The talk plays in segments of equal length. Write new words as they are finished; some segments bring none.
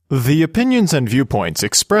The opinions and viewpoints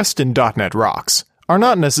expressed in .NET Rocks are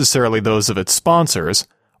not necessarily those of its sponsors,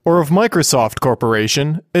 or of Microsoft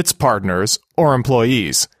Corporation, its partners, or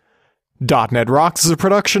employees. .NET Rocks is a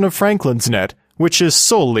production of Franklin's Net, which is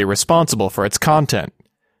solely responsible for its content.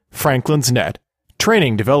 Franklin's Net,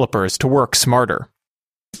 training developers to work smarter.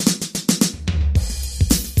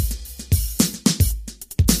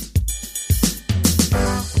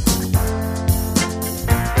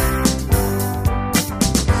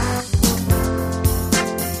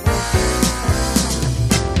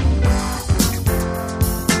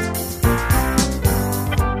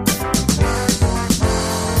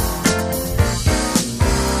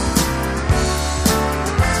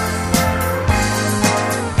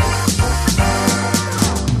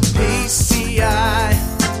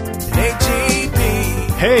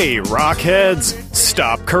 Hey, Rockheads!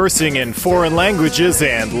 Stop cursing in foreign languages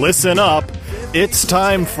and listen up. It's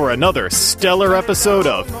time for another stellar episode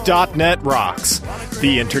of .NET Rocks,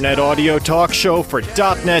 the internet audio talk show for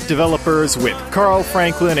 .NET developers with Carl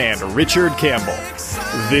Franklin and Richard Campbell.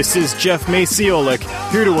 This is Jeff Maciolik,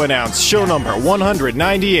 here to announce show number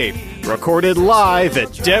 198, recorded live at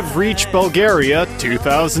DevReach, Bulgaria,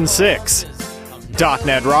 2006.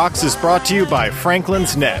 .NET Rocks is brought to you by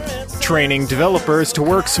Franklin's Net, training developers to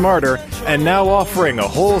work smarter, and now offering a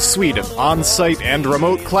whole suite of on-site and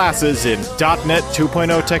remote classes in .NET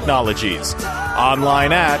 2.0 technologies.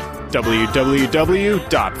 Online at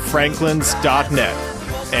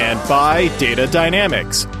www.franklins.net. And by Data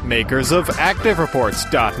Dynamics, makers of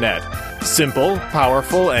ActiveReports.net. Simple,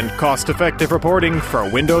 powerful, and cost-effective reporting for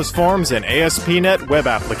Windows Forms and ASP.NET web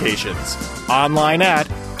applications. Online at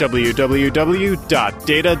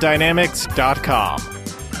www.datadynamics.com.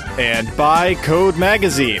 And by Code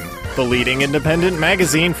Magazine, the leading independent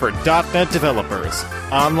magazine for .NET developers.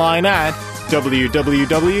 Online at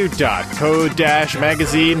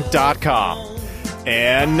www.code-magazine.com.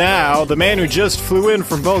 And now, the man who just flew in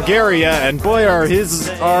from Bulgaria, and boy are his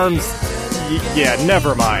arms...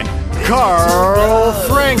 never mind. Carl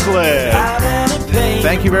Franklin!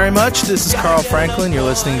 Thank you very much. This is Carl Franklin. You're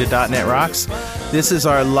listening to .NET Rocks. This is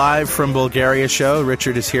our live from Bulgaria show.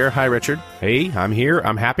 Richard is here. Hi, Richard. Hey, I'm here.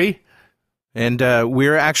 I'm happy. And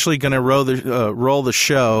we're actually going to roll the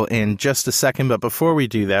show in just a second. But before we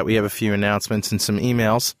do that, we have a few announcements and some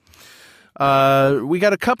emails. We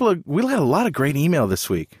had a lot of great email this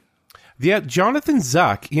week. Yeah, Jonathan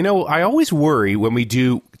Zuck. You know, I always worry when we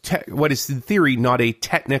do what is in theory not a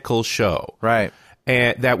technical show, right?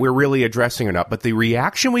 And that we're really addressing or not. But the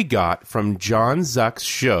reaction we got from John Zuck's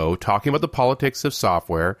show talking about the politics of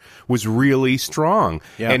software was really strong.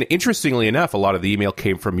 Yeah. And interestingly enough, a lot of the email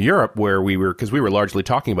came from Europe, where we were largely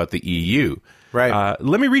talking about the EU. Right.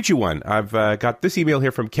 Let me read you one. I've got this email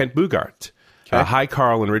here from Kent Bugart. Okay. Hi,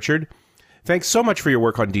 Carl and Richard. Thanks so much for your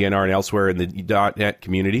work on DNR and elsewhere in the .NET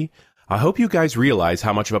community. I hope you guys realize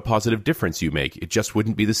how much of a positive difference you make. It just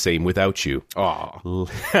wouldn't be the same without you. Aw.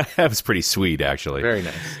 That was pretty sweet, actually. Very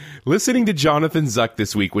nice. Listening to Jonathan Zuck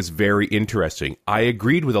this week was very interesting. I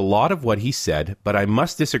agreed with a lot of what he said, but I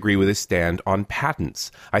must disagree with his stand on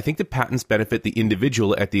patents. I think the patents benefit the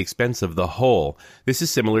individual at the expense of the whole. This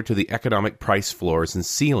is similar to the economic price floors and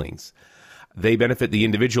ceilings. They benefit the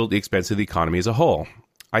individual at the expense of the economy as a whole.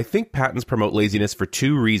 I think patents promote laziness for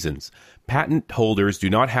two reasons. Patent holders do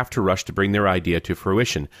not have to rush to bring their idea to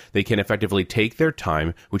fruition. They can effectively take their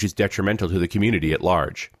time, which is detrimental to the community at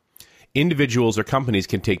large. Individuals or companies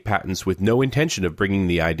can take patents with no intention of bringing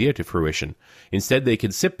the idea to fruition. Instead, they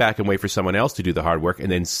can sit back and wait for someone else to do the hard work and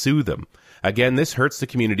then sue them. Again, this hurts the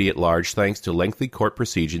community at large thanks to lengthy court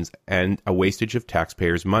proceedings and a wastage of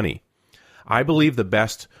taxpayers' money. I believe the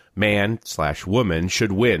best man/woman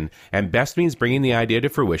should win, and best means bringing the idea to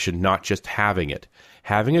fruition, not just having it.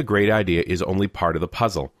 Having a great idea is only part of the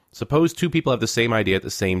puzzle. Suppose two people have the same idea at the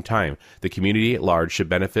same time. The community at large should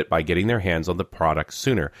benefit by getting their hands on the product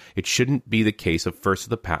sooner. It shouldn't be the case of first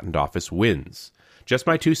the patent office wins. Just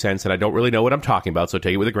my 2 cents, and I don't really know what I'm talking about, so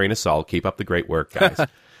take it with a grain of salt. Keep up the great work, guys.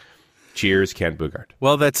 Cheers, Ken Bugart.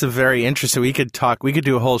 Well, that's a very interesting. We could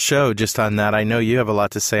do a whole show just on that. I know you have a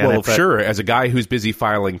lot to say on it. Well, sure. As a guy who's busy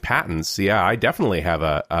filing patents, yeah, I definitely have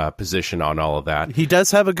a position on all of that. He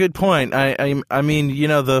does have a good point. I mean, you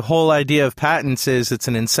know, the whole idea of patents is it's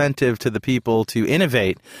an incentive to the people to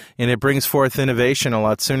innovate, and it brings forth innovation a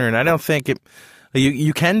lot sooner. And I don't think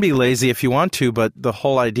you can be lazy if you want to, but the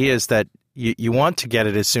whole idea is that you want to get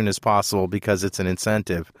it as soon as possible because it's an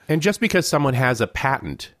incentive. And just because someone has a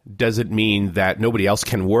patent doesn't mean that nobody else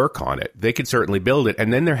can work on it. They can certainly build it,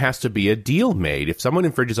 and then there has to be a deal made. If someone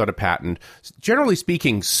infringes on a patent, generally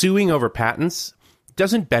speaking, suing over patents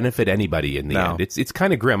doesn't benefit anybody in the No. end. It's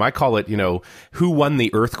kind of grim. I call it, who won the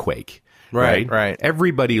earthquake? Right.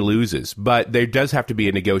 Everybody loses, but there does have to be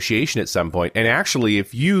a negotiation at some point. And actually,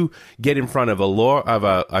 if you get in front of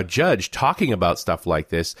a judge talking about stuff like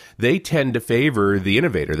this, they tend to favor the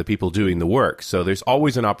innovator, the people doing the work. So there's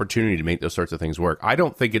always an opportunity to make those sorts of things work. I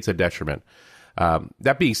don't think it's a detriment.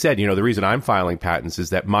 That being said, the reason I'm filing patents is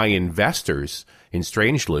that my investors in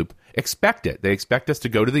Strangeloop expect it. They expect us to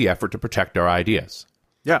go to the effort to protect our ideas.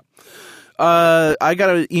 Yeah. I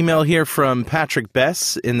got an email here from Patrick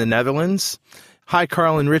Bess in the Netherlands. Hi,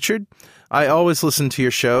 Carl and Richard. I always listen to your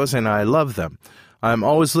shows, and I love them. I'm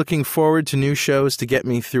always looking forward to new shows to get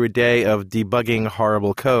me through a day of debugging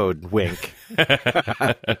horrible code. Wink.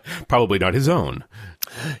 Probably not his own.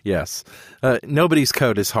 Yes. Nobody's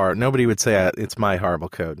code is hard. Nobody would say it's my horrible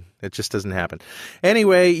code. It just doesn't happen.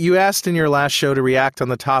 Anyway, you asked in your last show to react on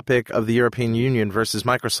the topic of the European Union versus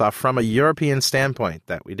Microsoft from a European standpoint.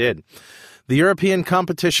 That we did. The European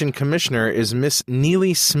Competition Commissioner is Miss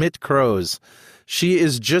Neelie Smit-Kroes. She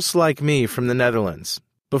is just like me from the Netherlands.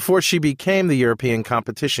 Before she became the European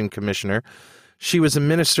Competition Commissioner, she was a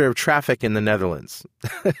Minister of Traffic in the Netherlands.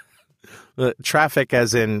 Traffic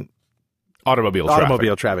as in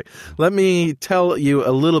Automobile traffic. Let me tell you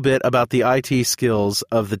a little bit about the IT skills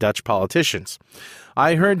of the Dutch politicians.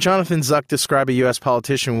 I heard Jonathan Zuck describe a U.S.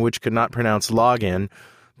 politician which could not pronounce login,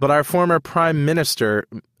 but our former Prime Minister,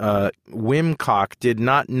 Wim Kok, did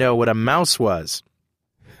not know what a mouse was.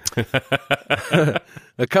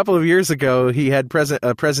 A couple of years ago, he had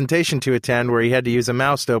a presentation to attend where he had to use a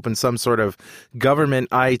mouse to open some sort of government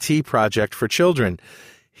IT project for children.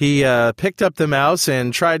 He picked up the mouse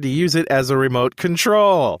and tried to use it as a remote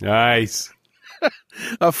control. Nice.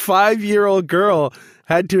 A 5-year-old girl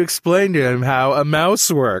had to explain to him how a mouse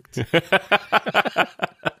worked.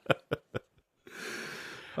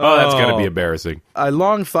 Oh, that's got to be embarrassing. I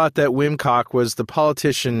long thought that Wim Kok was the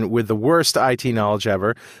politician with the worst IT knowledge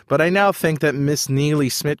ever, but I now think that Miss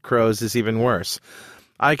Neelie Smit-Kroes is even worse.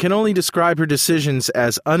 I can only describe her decisions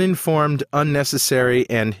as uninformed, unnecessary,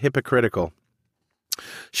 and hypocritical.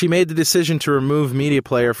 She made the decision to remove Media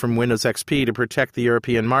Player from Windows XP to protect the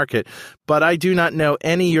European market, but I do not know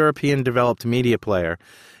any European-developed Media Player.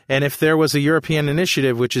 And if there was a European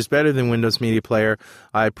initiative which is better than Windows Media Player,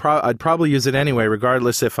 I'd probably use it anyway,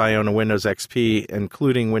 regardless if I own a Windows XP,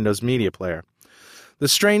 including Windows Media Player. The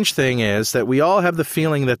strange thing is that we all have the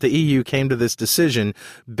feeling that the EU came to this decision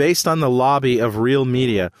based on the lobby of Real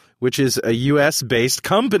Media, which is a U.S.-based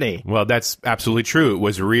company. Well, that's absolutely true. It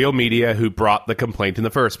was Real Media who brought the complaint in the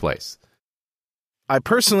first place. I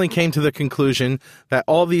personally came to the conclusion that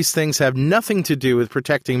all these things have nothing to do with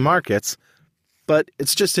protecting markets, but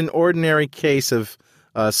it's just an ordinary case of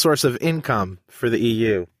a source of income for the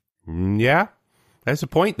EU. Yeah, there's a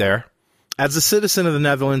point there. As a citizen of the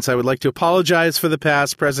Netherlands, I would like to apologize for the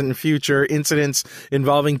past, present, and future incidents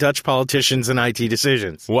involving Dutch politicians and IT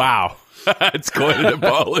decisions. Wow. It's quite an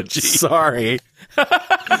apology. Sorry.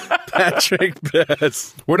 Patrick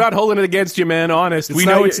Bess. We're not holding it against you, man, honest. We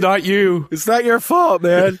know it's not you. It's not your fault,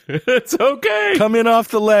 man. It's okay. Come in off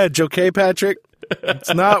the ledge, okay, Patrick?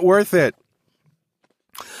 It's not worth it.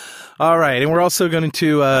 All right, and we're also going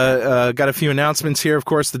to got a few announcements here. Of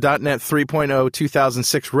course, the .NET 3.0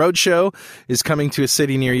 2006 Roadshow is coming to a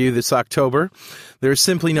city near you this October. There is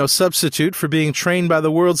simply no substitute for being trained by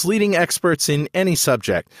the world's leading experts in any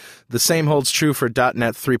subject. The same holds true for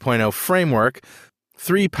 .NET 3.0 Framework.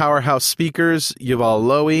 3 powerhouse speakers, Yuval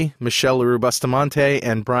Lowy, Michel Leroux-Bustamante,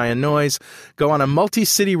 and Brian Noyes, go on a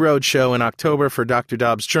multi-city roadshow in October for Dr.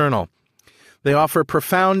 Dobbs Journal. They offer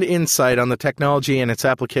profound insight on the technology and its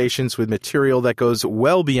applications with material that goes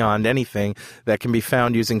well beyond anything that can be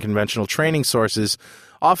found using conventional training sources,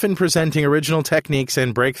 often presenting original techniques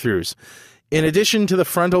and breakthroughs. In addition to the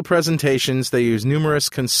frontal presentations, they use numerous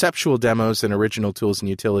conceptual demos and original tools and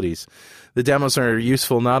utilities. The demos are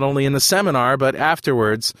useful not only in the seminar, but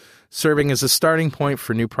afterwards, serving as a starting point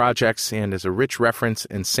for new projects and as a rich reference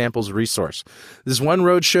and samples resource. This is one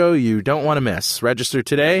roadshow you don't want to miss. Register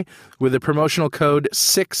today with the promotional code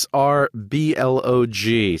 6RBLOG,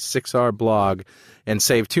 6RBLOG, and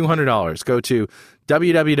save $200. Go to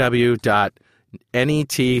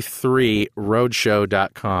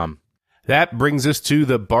www.net3roadshow.com. That brings us to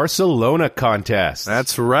the Barcelona contest.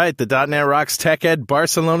 That's right, the .NET Rocks Tech Ed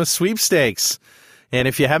Barcelona sweepstakes. And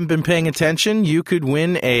if you haven't been paying attention, you could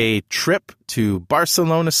win a trip to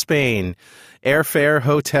Barcelona, Spain, airfare,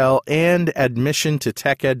 hotel, and admission to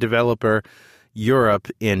Tech Ed Developer Europe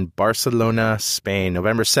in Barcelona, Spain,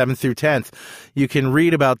 November 7th through 10th. You can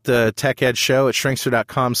read about the Tech Ed show at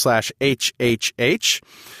shrinkster.com/HHH.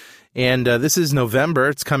 And this is November.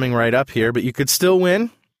 It's coming right up here, but you could still win.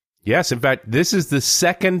 Yes, in fact, this is the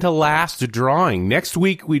second to last drawing. Next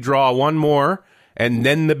week, we draw one more, and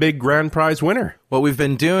then the big grand prize winner. What we've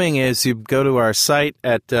been doing is you go to our site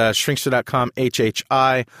at shrinkster.com,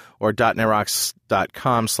 HHI, or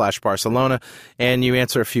 .netrocks.com/Barcelona, and you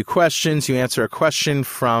answer a few questions. You answer a question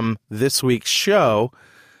from this week's show,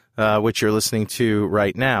 which you're listening to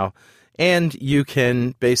right now, and you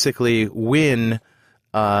can basically win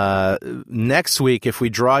next week. If we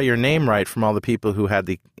draw your name right from all the people who had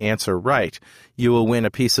the answer right, you will win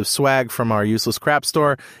a piece of swag from our Useless Crap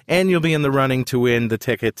store, and you'll be in the running to win the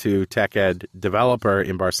ticket to Tech Ed Developer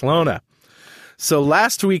in Barcelona. So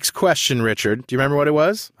last week's question, Richard, do you remember what it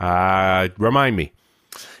was? Remind me.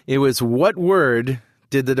 It was, what word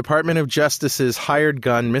did the Department of Justice's hired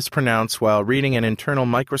gun mispronounce while reading an internal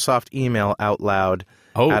Microsoft email out loud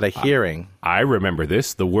at a hearing? I remember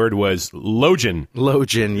this. The word was Logan.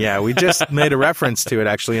 Logan, yeah. We just made a reference to it,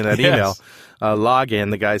 actually, in that email.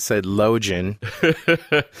 Login, the guy said Logan.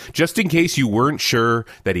 Just in case you weren't sure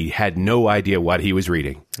that he had no idea what he was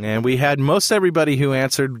reading. And we had most everybody who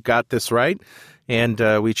answered got this right. And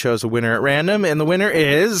we chose a winner at random. And the winner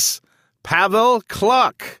is Pavel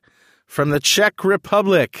Kluk from the Czech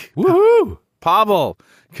Republic. Woohoo! Pavel,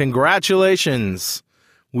 congratulations.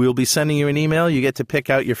 We'll be sending you an email. You get to pick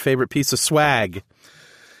out your favorite piece of swag.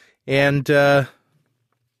 And there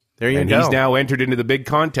you go. He's now entered into the big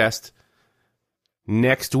contest.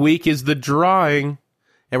 Next week is the drawing.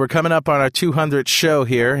 And we're coming up on our 200th show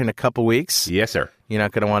here in a couple weeks. Yes, sir. You're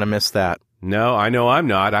not going to want to miss that. No, I know I'm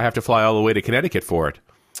not. I have to fly all the way to Connecticut for it.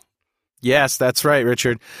 Yes, that's right,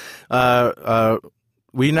 Richard.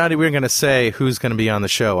 We're not even going to say who's going to be on the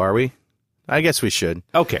show, are we? I guess we should.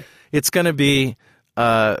 Okay. It's going to be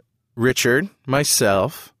Richard,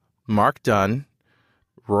 myself, Mark Dunn,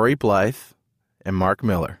 Rory Blythe, and Mark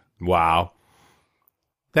Miller. Wow.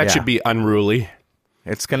 That should be unruly.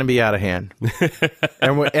 It's going to be out of hand.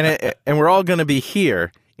 and we're all going to be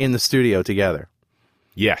here in the studio together.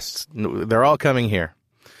 Yes. They're all coming here.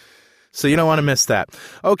 So you don't want to miss that.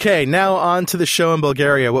 Okay, now on to the show in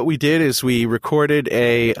Bulgaria. What we did is we recorded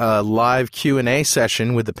a live Q&A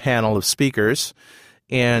session with the panel of speakers,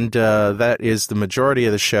 and that is the majority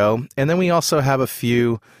of the show. And then we also have a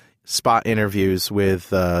few spot interviews with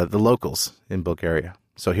the locals in Bulgaria.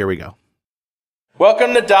 So here we go.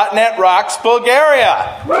 Welcome to .NET Rocks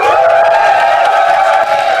Bulgaria!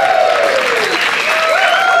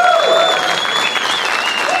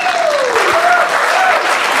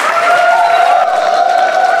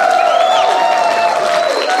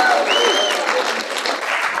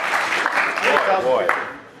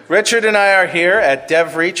 Richard and I are here at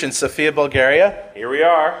DevReach in Sofia, Bulgaria. Here we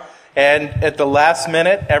are. And at the last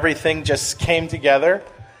minute, everything just came together.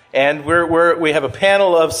 And we have a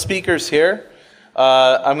panel of speakers here.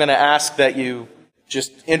 I'm going to ask that you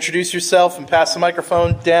just introduce yourself and pass the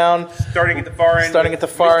microphone down. Starting at the far end.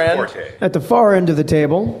 At the far end of the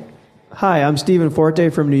table. Hi, I'm Stephen Forte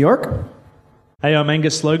from New York. Hey, I'm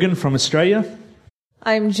Angus Logan from Australia.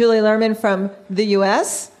 I'm Julie Lerman from the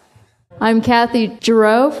U.S. I'm Kathy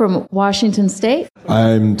Giroux from Washington State.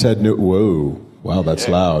 I'm Ted Whoa. Wow, that's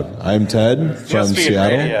loud. I'm Ted from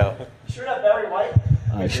Seattle. Radio.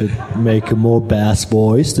 I should make a more bass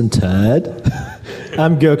voice than Ted.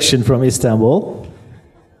 I'm Gökçen from Istanbul.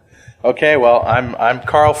 Okay, well, I'm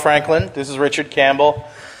Carl Franklin. This is Richard Campbell.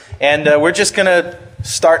 And we're just going to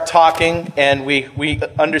start talking, and we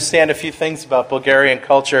understand a few things about Bulgarian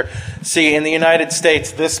culture. See, in the United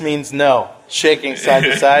States, this means no, shaking side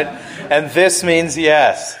to side, and this means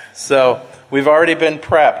yes. So we've already been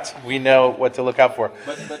prepped. We know what to look out for.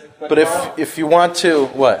 But if you want to,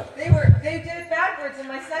 what? They did it backwards in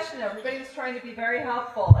my session. Everybody was trying to be very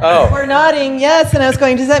helpful. And Oh. we're nodding yes, and I was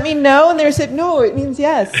going, does that mean no? And they said, no, it means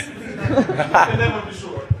yes.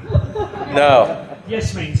 No.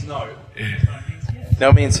 Yes means no.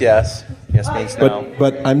 No means yes. Yes means no.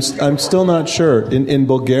 But I'm still not sure. In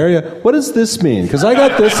Bulgaria, what does this mean? Because I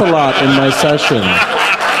got this a lot in my session.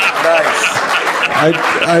 Nice.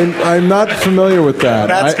 I'm not familiar with that.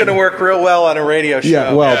 That's going to work real well on a radio show.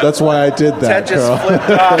 Yeah, well, that's why I did that, Ted just Carl. flipped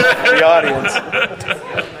off the audience.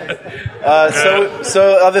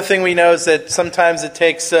 So other thing we know is that sometimes it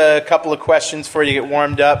takes a couple of questions before you get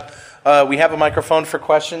warmed up. We have a microphone for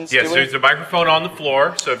questions, Yes, do we? there's a microphone on the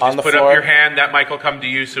floor, so if you On just the put floor. up your hand, that mic will come to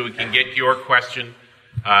you so we can get your question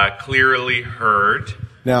clearly heard.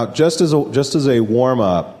 Now, just as a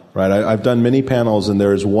warm-up, right, I've done many panels, and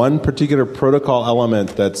there's one particular protocol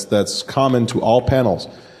element that's common to all panels.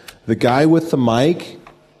 The guy with the mic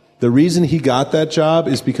The reason he got that job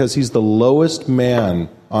is because he's the lowest man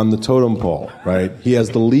on the totem pole, right? He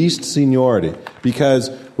has the least seniority. Because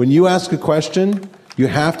when you ask a question, you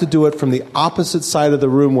have to do it from the opposite side of the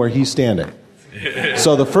room where he's standing.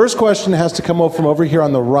 So the first question has to come from over here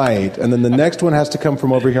on the right, and then the next one has to come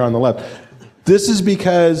from over here on the left. This is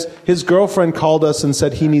because his girlfriend called us and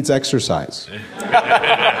said he needs exercise.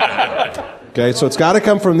 Okay, so it's got to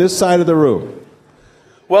come from this side of the room.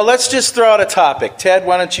 Well, let's just throw out a topic. Ted,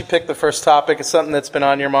 why don't you pick the first topic? It's something that's been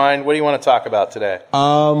on your mind. What do you want to talk about today?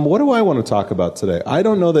 What do I want to talk about today? I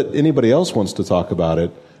don't know that anybody else wants to talk about it,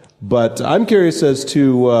 but I'm curious as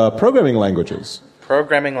to programming languages.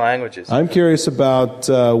 Programming languages. I'm curious about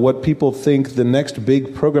what people think the next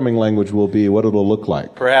big programming language will be, what it'll look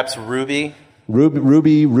like. Perhaps Ruby?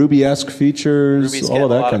 Ruby-esque features, Ruby's all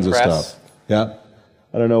of that kinds of press. stuff. Yeah.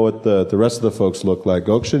 I don't know what the rest of the folks look like.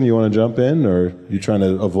 Gokshin, you want to jump in, or are you trying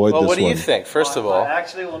to avoid this one? Well, what do you think, first of all? I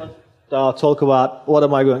actually want to talk about what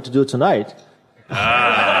am I going to do tonight.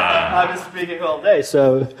 I've been speaking all day,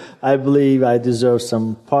 so I believe I deserve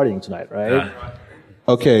some partying tonight, right?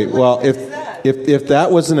 Okay, well, if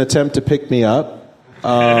that was an attempt to pick me up,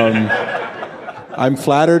 I'm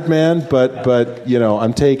flattered, man, but you know,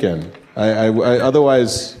 I'm taken. I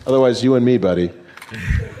otherwise you and me, buddy.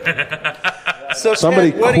 So,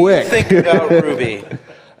 somebody Ted, what quick. do you think about Ruby?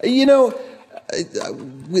 You know,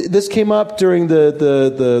 this came up during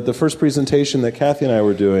the first presentation that Kathy and I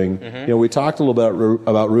were doing. Mm-hmm. You know, we talked a little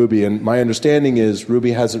about Ruby, and my understanding is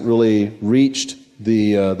Ruby hasn't really reached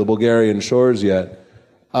the Bulgarian shores yet.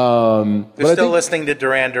 They're still listening to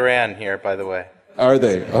Duran Duran here, by the way. Are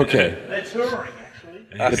they? Okay. They're touring,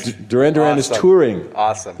 actually. Duran Duran is touring.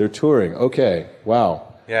 Awesome. They're touring. Okay. Wow.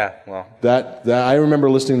 Yeah, well. That I remember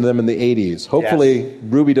listening to them in the 80s. Hopefully,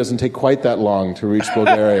 Ruby doesn't take quite that long to reach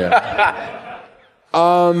Bulgaria.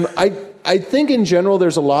 I think in general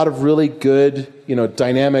there's a lot of really good, you know,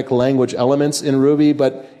 dynamic language elements in Ruby,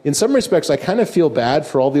 but in some respects I kind of feel bad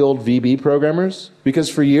for all the old VB programmers, because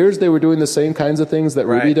for years they were doing the same kinds of things that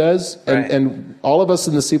Ruby does, and all of us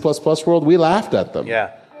in the C++ world, we laughed at them.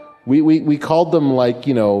 Yeah. We called them, like,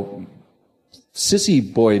 you know, sissy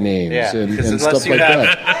boy names and stuff like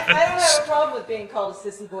that. I don't have a problem with being called a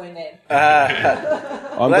sissy boy name.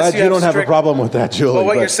 I'm glad you don't have a problem with that, Julie. Well,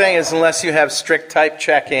 what you're saying is unless you have strict type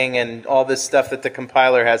checking and all this stuff that the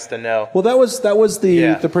compiler has to know. Well, that was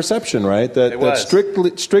the perception, right?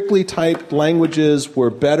 That strictly typed languages were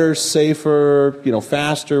better, safer, you know,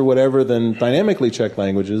 faster, whatever, than dynamically checked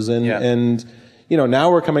languages. And you know,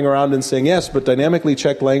 now we're coming around and saying, yes, but dynamically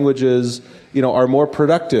checked languages, you know, are more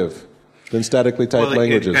productive than statically typed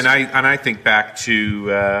languages. And I think back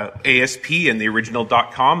to ASP and the original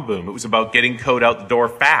 .com boom. It was about getting code out the door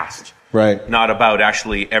fast. Right. Not about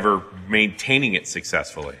actually ever maintaining it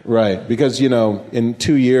successfully. Right. Because, you know, in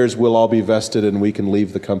 2 years we'll all be vested and we can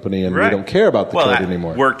leave the company and we don't care about the code anymore.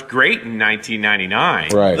 Well, that worked great in 1999.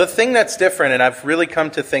 Right. The thing that's different, and I've really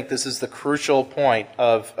come to think this is the crucial point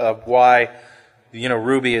of why, you know,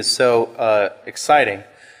 Ruby is so exciting,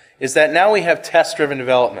 is that now we have test-driven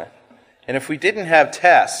development. And if we didn't have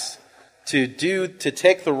tests to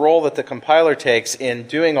take the role that the compiler takes in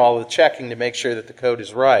doing all the checking to make sure that the code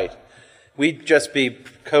is right, we'd just be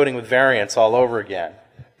coding with variants all over again.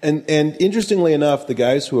 And interestingly enough, the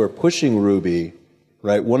guys who are pushing Ruby,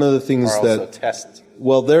 right, one of the things are also test.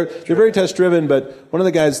 Well, they're very test driven, but one of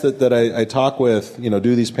the guys that I talk with, you know,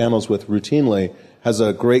 do these panels with routinely, has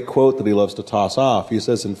a great quote that he loves to toss off. He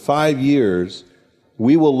says, in 5 years,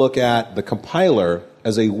 we will look at the compiler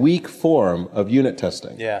as a weak form of unit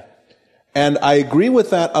testing. Yeah. And I agree with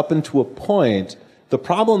that up until a point. The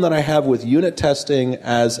problem that I have with unit testing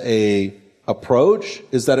as a approach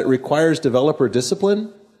is that it requires developer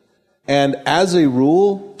discipline. And as a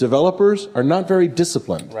rule, developers are not very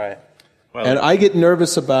disciplined. Right. Well, and I get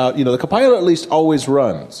nervous about, you know, the compiler at least always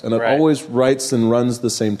runs, and it always writes and runs the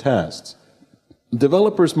same tests.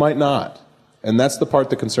 Developers might not. And that's the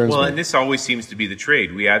part that concerns me. Well, and this always seems to be the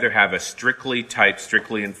trade. We either have a strictly typed,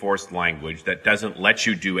 strictly enforced language that doesn't let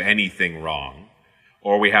you do anything wrong,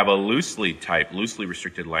 or we have a loosely typed, loosely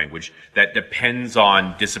restricted language that depends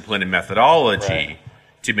on discipline and methodology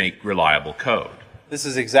to make reliable code. This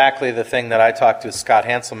is exactly the thing that I talked to Scott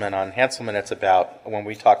Hanselman on Hanselman It's About when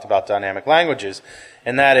we talked about dynamic languages,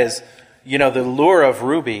 and that is, you know, the lure of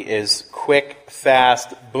Ruby is quick,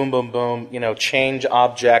 fast, boom, boom, boom, you know, change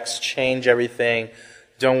objects, change everything,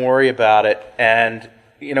 don't worry about it. And,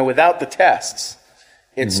 you know, without the tests,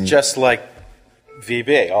 it's just like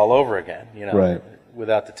VB all over again, you know,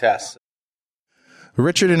 without the tests.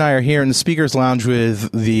 Richard and I are here in the Speakers Lounge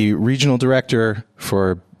with the Regional Director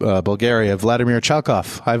for Bulgaria, Vladimir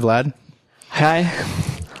Chalkov. Hi, Vlad. Hi.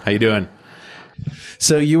 How you doing?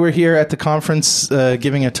 So you were here at the conference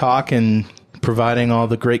giving a talk and providing all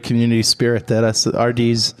the great community spirit that us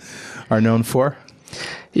RDs are known for?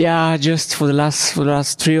 Yeah, just for the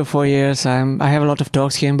last 3 or 4 years, I have a lot of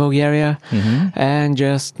talks here in Bulgaria, and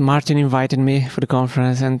just Martin invited me for the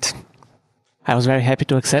conference, and I was very happy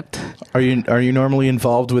to accept. Are you normally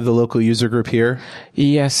involved with the local user group here?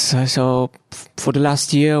 Yes, so for the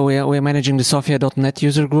last year, we're managing the Sofia.net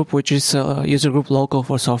user group, which is a user group local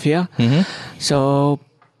for Sofia. So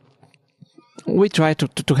we try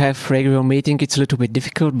to have regular meeting. It's a little bit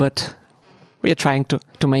difficult, but we are trying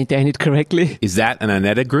to maintain it correctly. Is that an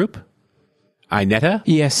INETA group? INETA?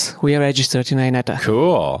 Yes, we are registered in INETA.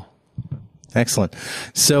 Cool. Excellent.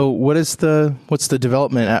 So what's the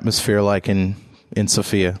development atmosphere like in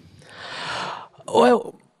Sofia?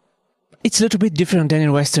 Well, it's a little bit different than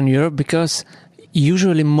in Western Europe because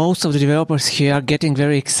usually most of the developers here are getting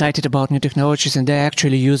very excited about new technologies and they're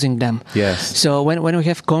actually using them. Yes. So when we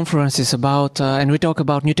have conferences about, and we talk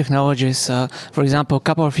about new technologies, for example, a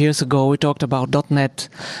couple of years ago we talked about .NET.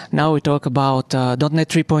 Now we talk about .NET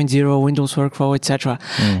 3.0, Windows Workflow, etc.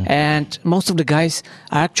 And most of the guys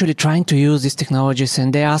are actually trying to use these technologies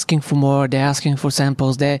and they're asking for more, they're asking for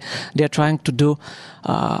samples, they're trying to do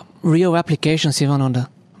real applications even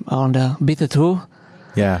on the beta tool.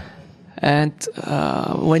 Yeah. And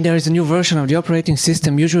when there is a new version of the operating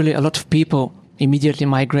system, usually a lot of people immediately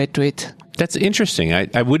migrate to it. That's interesting.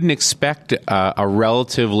 I wouldn't expect a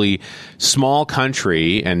relatively small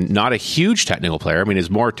country and not a huge technical player. I mean,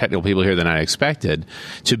 there's more technical people here than I expected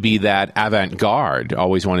to be that avant-garde,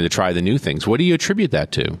 always wanting to try the new things. What do you attribute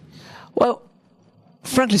that to? Well,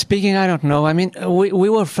 frankly speaking, I don't know. I mean, we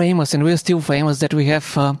were famous and we're still famous that we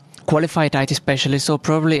have qualified IT specialists, so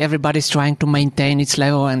probably everybody's trying to maintain its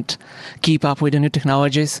level and keep up with the new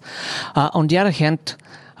technologies. On the other hand,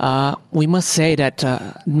 we must say that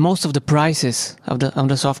most of the prices of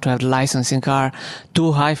the software, the licensing, are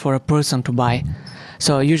too high for a person to buy.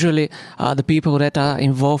 So usually the people that are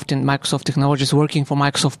involved in Microsoft technologies working for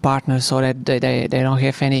Microsoft partners so that they don't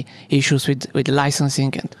have any issues with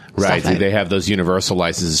licensing and right. stuff like They have those universal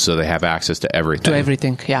licenses so they have access to everything. to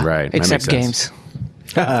everything, yeah. Right. Except games.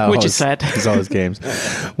 Which is sad. It's always games.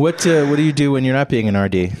 What do you do when you're not being an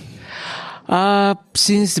RD?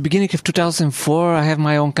 Since the beginning of 2004, I have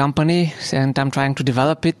my own company and I'm trying to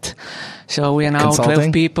develop it. So we are now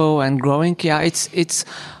 12 people and growing. Yeah, it's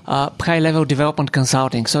high-level development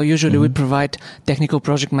consulting. So usually we provide technical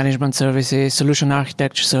project management services, solution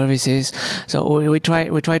architecture services. So we try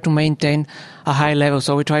to maintain a high level.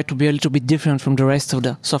 So we try to be a little bit different from the rest of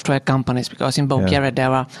the software companies because in Bulgaria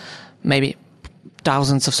there are maybe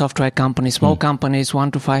thousands of software companies, small companies,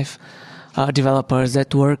 1 to 5 developers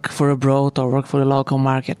that work for abroad or work for the local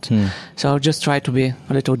market. So just try to be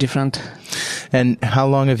a little different. And how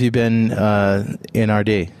long have you been in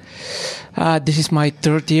RD? This is my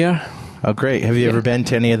 3rd year. Oh, great. Have you ever been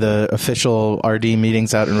to any of the official RD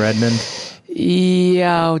meetings out in Redmond?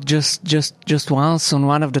 Yeah, just once on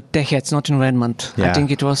one of the TechHeads, not in Redmond. Yeah. I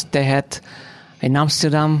think it was TechHead in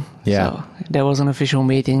Amsterdam. Yeah. So there was an official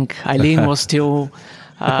meeting. Eileen was still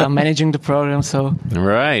managing the program. So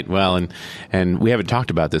right. Well, and we haven't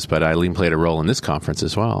talked about this, but Eileen played a role in this conference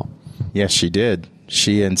as well. Yes, she did.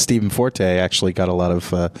 She and Stephen Forte actually got a lot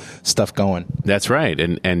of stuff going. That's right.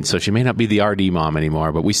 And so she may not be the RD mom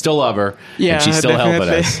anymore, but we still love her. Yeah, and she's still helping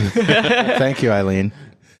us. Thank you, Eileen.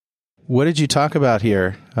 What did you talk about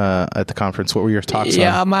here at the conference? What were your talks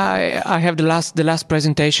on? I have the last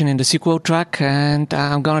presentation in the SQL track, and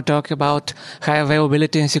I'm going to talk about high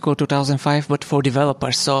availability in SQL 2005, but for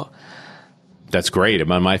developers. So that's great.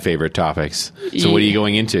 Among my favorite topics. So what are you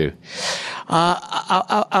going into?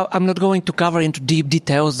 I'm not going to cover into deep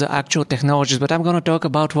details the actual technologies, but I'm going to talk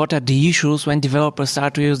about what are the issues when developers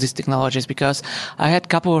start to use these technologies, because I had a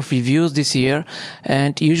couple of reviews this year,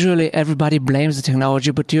 and usually everybody blames the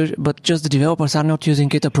technology, but just the developers are not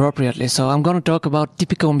using it appropriately. So I'm going to talk about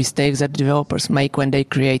typical mistakes that developers make when they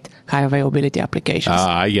create high availability applications.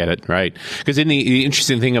 I get it, right. Because the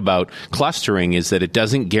interesting thing about clustering is that it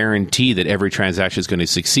doesn't guarantee that every transaction is going to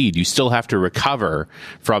succeed. You still have to recover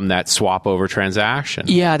from that swap over transaction.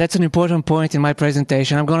 Yeah, that's an important point in my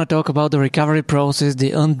presentation. I'm going to talk about the recovery process,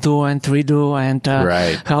 the undo and redo, and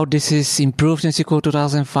how this is improved in SQL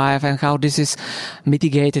 2005 and how this is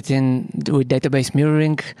mitigated with database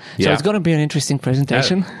mirroring. So it's going to be an interesting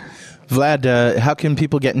presentation. Vlad, how can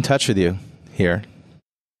people get in touch with you here?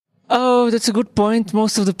 Oh, that's a good point.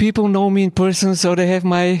 Most of the people know me in person, so they have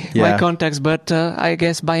my contacts, but I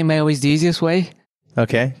guess by mail is the easiest way.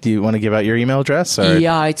 Okay. Do you want to give out your email address? Or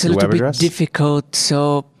yeah, it's a little bit difficult.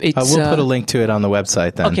 So it's. We'll put a link to it on the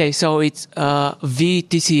website then. Okay, so it's VTCHALKOV,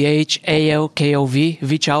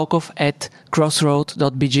 Vichalkov at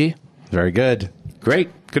crossroad.bg. Very good. Great.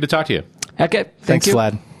 Good to talk to you. Okay. Thanks,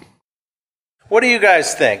 Vlad. What do you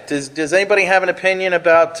guys think? Does anybody have an opinion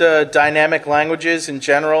about dynamic languages in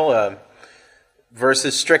general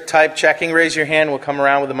versus strict type checking? Raise your hand. We'll come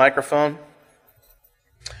around with a microphone.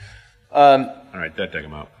 All right, that took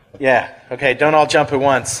him out. Yeah. Okay. Don't all jump at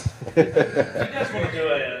once. Do you guys want to do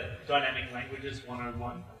a dynamic languages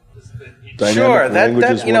 101? Sure.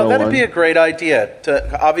 That'd be a great idea.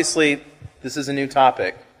 Obviously, this is a new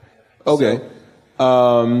topic. Okay.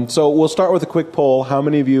 So we'll start with a quick poll. How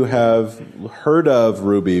many of you have heard of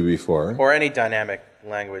Ruby before? Or any dynamic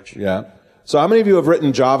language. Yeah. So how many of you have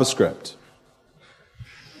written JavaScript?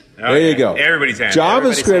 There you go. Everybody's hand.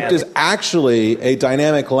 JavaScript is actually a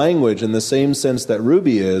dynamic language in the same sense that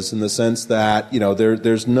Ruby is, in the sense that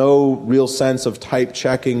there's no real sense of type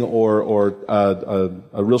checking or a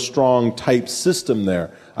real strong type system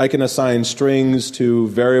there. I can assign strings to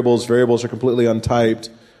variables. Variables are completely untyped.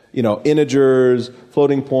 Integers,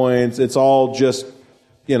 floating points. It's all just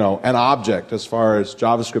an object as far as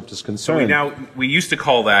JavaScript is concerned. So we used to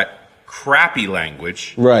call that crappy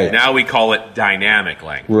language. Right. Now we call it dynamic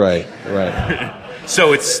language. Right.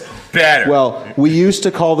 So it's better. Well, we used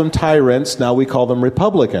to call them tyrants. Now we call them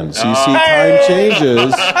Republicans. So you see, time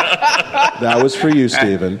changes. That was for you,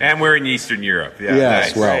 Stephen. And we're in Eastern Europe. Yeah,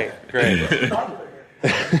 yes. nice. Great.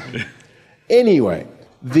 Anyway,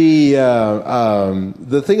 the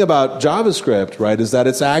thing about JavaScript, right, is that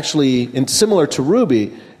it's actually, and similar to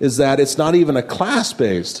Ruby, is that it's not even a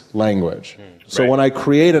class-based language. So when I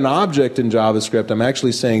create an object in JavaScript, I'm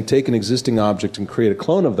actually saying take an existing object and create a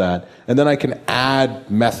clone of that, and then I can add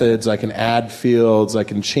methods, I can add fields, I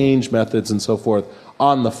can change methods and so forth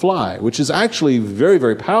on the fly, which is actually very,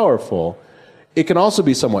 very powerful. It can also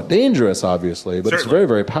be somewhat dangerous, obviously, but It's very,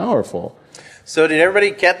 very powerful. So did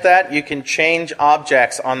everybody get that? You can change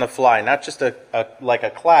objects on the fly, not just like a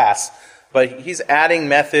class, but he's adding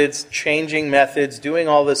methods, changing methods, doing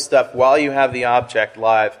all this stuff while you have the object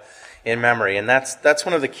live in memory. And that's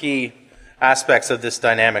one of the key aspects of this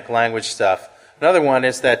dynamic language stuff. Another one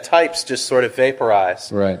is that types just sort of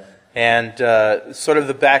vaporize. Right. And this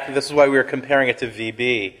is why we were comparing it to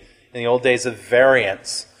VB in the old days of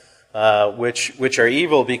variants, which are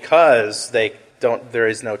evil because there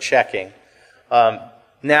is no checking.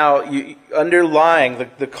 Now, underlying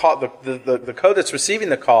the code that's receiving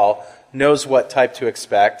the call knows what type to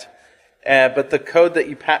expect, but the code that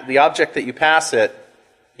the object that you pass it,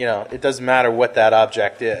 it doesn't matter what that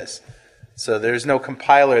object is. So there's no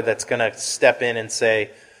compiler that's going to step in and say,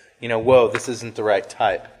 whoa, this isn't the right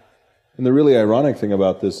type. And the really ironic thing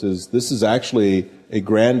about this is actually a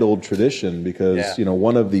grand old tradition because,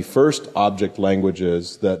 one of the first object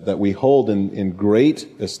languages that we hold in great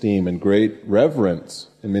esteem and great reverence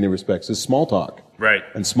in many respects is Smalltalk. Right.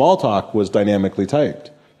 And Smalltalk was dynamically typed.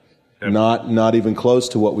 Yep. Not even close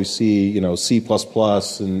to what we see, C++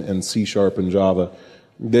 and C# and Java.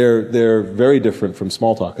 They're very different from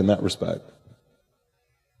Smalltalk in that respect.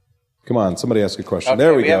 Come on, somebody ask a question. Okay,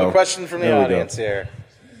 there we go. We have a question from the audience here.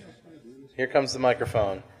 Here comes the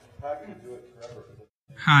microphone.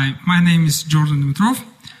 Hi, my name is Jordan Dimitrov,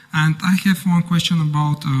 and I have one question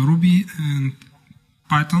about Ruby and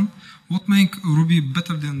Python. What makes Ruby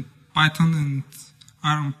better than Python and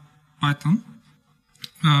ARM Python,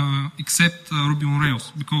 except Ruby on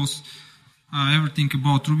Rails? Because everything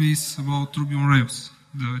about Ruby is about Ruby on Rails,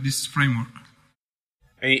 this framework.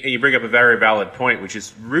 And you bring up a very valid point, which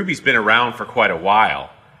is Ruby's been around for quite a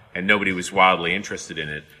while, and nobody was wildly interested in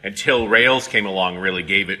it until Rails came along and really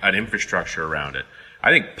gave it an infrastructure around it. I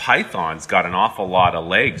think Python's got an awful lot of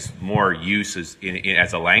legs, more use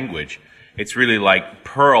as a language. It's really like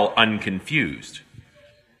Perl unconfused.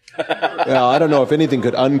 Well, I don't know if anything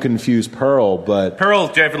could unconfuse Perl, but Perl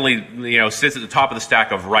definitely, sits at the top of the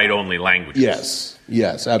stack of write-only languages.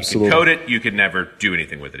 Yes, absolutely. You could code it, you could never do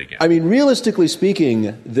anything with it again. I mean, realistically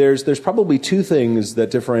speaking, there's probably two things that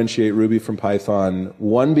differentiate Ruby from Python.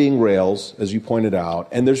 One being Rails, as you pointed out,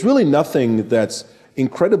 and there's really nothing that's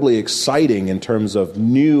incredibly exciting in terms of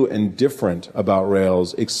new and different about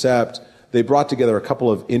Rails, except they brought together a couple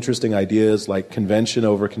of interesting ideas like convention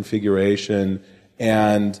over configuration.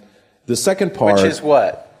 And the second part... Which is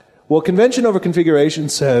what? Well, convention over configuration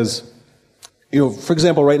says, for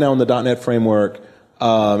example, right now in the .NET framework,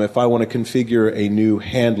 if I want to configure a new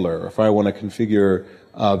handler, if I want to configure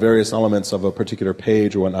various elements of a particular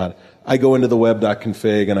page or whatnot, I go into the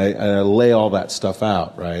web.config and I lay all that stuff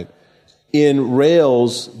out, right? In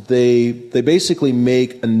Rails, they basically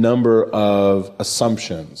make a number of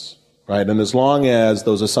assumptions, right? And as long as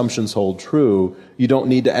those assumptions hold true, you don't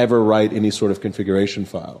need to ever write any sort of configuration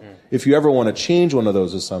file. If you ever want to change one of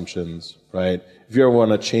those assumptions, right? If you ever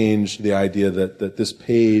want to change the idea that this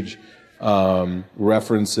page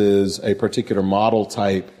references a particular model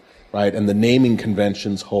type, right, and the naming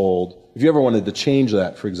conventions hold, if you ever wanted to change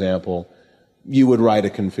that, for example, you would write a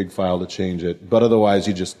config file to change it, but otherwise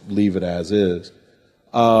you just leave it as is.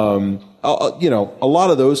 A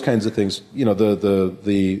lot of those kinds of things,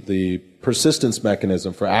 the persistence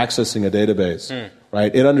mechanism for accessing a database,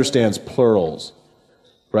 right? It understands plurals,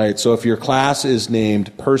 right? So if your class is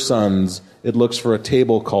named persons, it looks for a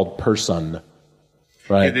table called person,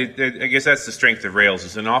 right? I guess that's the strength of Rails.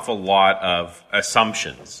 There's an awful lot of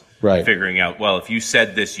assumptions, right? Figuring out, well, if you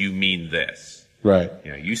said this, you mean this. Right.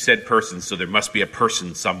 You said person, so there must be a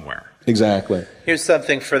person somewhere. Exactly. Here's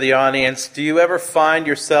something for the audience. Do you ever find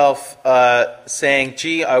yourself saying,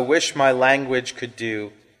 gee, I wish my language could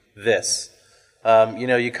do this?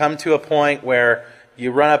 You come to a point where you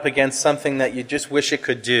run up against something that you just wish it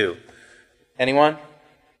could do. Anyone?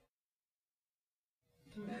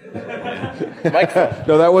 Microphone.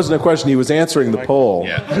 No, that wasn't a question. He was answering the poll.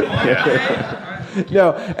 Yeah.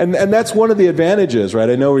 No, and that's one of the advantages, right?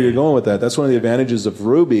 I know where you're going with that. That's one of the advantages of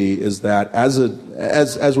Ruby is that as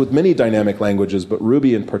with many dynamic languages, but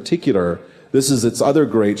Ruby in particular, this is its other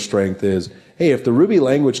great strength is, hey, if the Ruby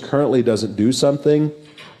language currently doesn't do something,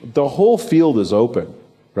 the whole field is open,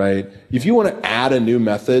 right? If you want to add a new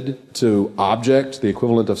method to object, the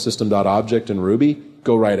equivalent of system.object in Ruby,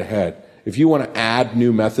 go right ahead. If you want to add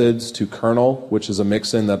new methods to kernel, which is a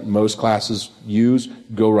mix-in that most classes use,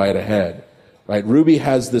 go right ahead. Right? Ruby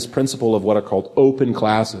has this principle of what are called open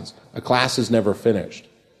classes. A class is never finished.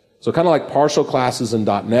 So kind of like partial classes in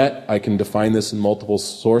 .NET, I can define this in multiple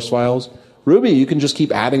source files. Ruby, you can just keep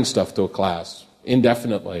adding stuff to a class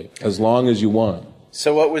indefinitely, as long as you want.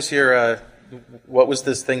 So what was what was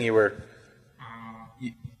this thing you were...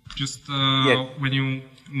 When you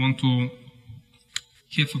want to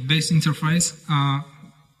have a base interface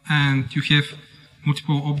and you have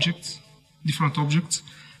multiple objects, different objects,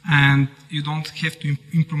 and you don't have to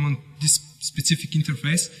implement this specific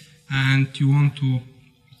interface, and you want to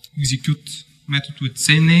execute method with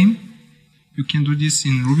same name, you can do this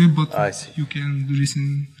in Ruby, but you can do this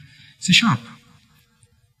in C#.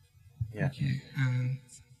 Yeah. Okay.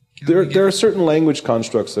 There are certain language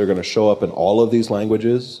constructs that are going to show up in all of these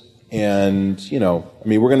languages, and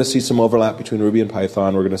we're going to see some overlap between Ruby and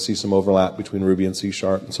Python. We're going to see some overlap between Ruby and C#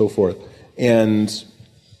 and so forth, and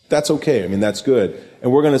that's okay. That's good.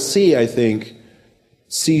 And we're going to see, I think,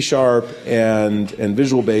 C# and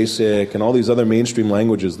Visual Basic and all these other mainstream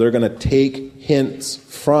languages, they're going to take hints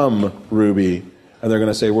from Ruby, and they're going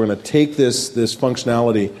to say, we're going to take this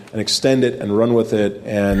functionality and extend it and run with it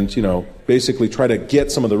and, basically try to get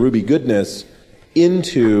some of the Ruby goodness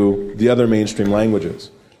into the other mainstream languages.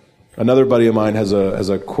 Another buddy of mine has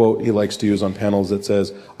a quote he likes to use on panels that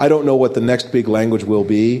says, I don't know what the next big language will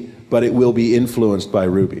be, but it will be influenced by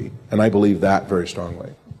Ruby. And I believe that very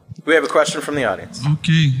strongly. We have a question from the audience.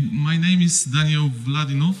 Okay, my name is Daniel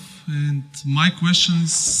Vladinov, and my question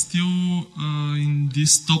is still in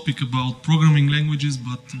this topic about programming languages,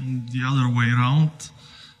 but on the other way around.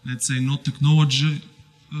 Let's say not technology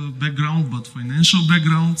background, but financial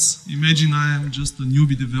backgrounds. Imagine I am just a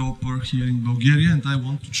newbie developer here in Bulgaria, and I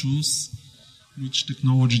want to choose which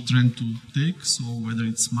technology trend to take, so whether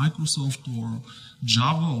it's Microsoft or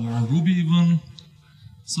Java or Ruby even.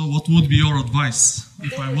 So what would be your advice?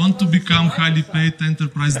 If I want to become highly paid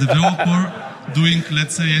enterprise developer, doing,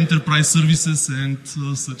 let's say, enterprise services and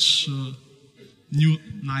such new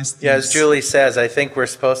nice things. Yeah, as Julie says, I think we're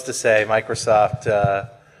supposed to say Microsoft,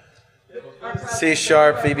 C#,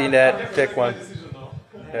 VBNet, pick one.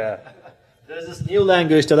 Yeah. There's this new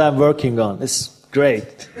language that I'm working on. It's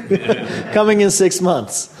great. Coming in 6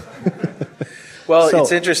 months. Well,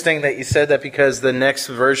 it's interesting that you said that because the next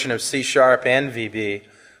version of C# and VB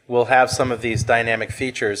will have some of these dynamic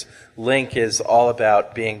features. Link is all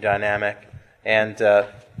about being dynamic. And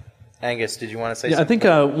Angus, did you want to say something? I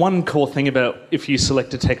think one core thing about if you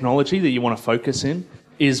select a technology that you want to focus in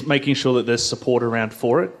is making sure that there's support around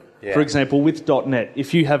for it. Yeah. For example, with .NET,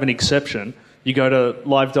 if you have an exception, you go to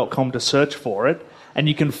live.com to search for it, and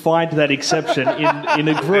you can find that exception in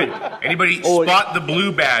a group. Anybody spot the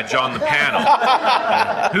blue badge on the panel?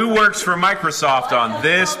 Who works for Microsoft on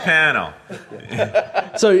this panel?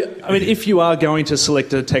 So, if you are going to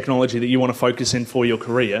select a technology that you want to focus in for your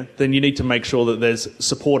career, then you need to make sure that there's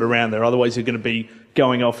support around there. Otherwise, you're going to be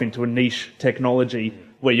going off into a niche technology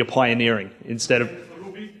where you're pioneering instead of...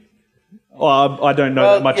 I don't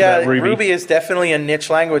know that much about Ruby. Ruby is definitely a niche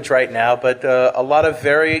language right now, but a lot of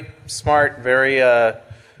very smart, very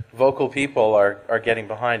vocal people are getting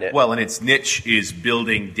behind it. Well, and its niche is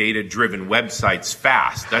building data-driven websites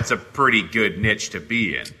fast. That's a pretty good niche to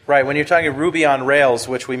be in. Right. When you're talking Ruby on Rails,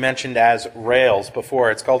 which we mentioned as Rails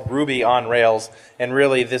before, it's called Ruby on Rails, and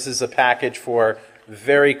really this is a package for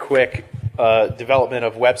very quick development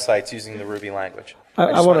of websites using the Ruby language.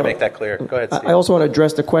 I just want to make that clear. Go ahead, Steve. I also want to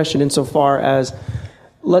address the question insofar as,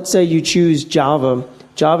 let's say you choose Java.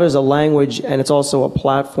 Java is a language and it's also a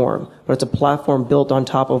platform, but it's a platform built on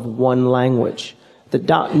top of one language. The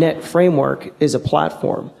 .NET framework is a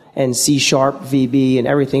platform, and C#, VB, and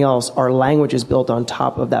everything else are languages built on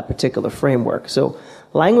top of that particular framework. So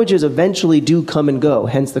languages eventually do come and go,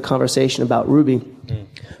 hence the conversation about Ruby.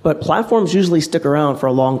 But platforms usually stick around for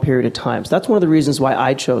a long period of time. So that's one of the reasons why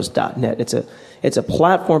I chose .NET. It's a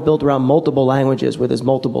platform built around multiple languages where there's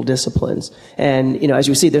multiple disciplines. And, as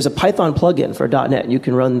you see, there's a Python plugin for .NET, and you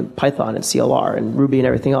can run Python and CLR and Ruby and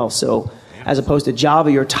everything else. So as opposed to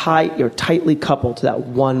Java, you're tightly coupled to that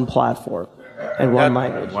one platform and one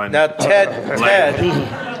language. Now,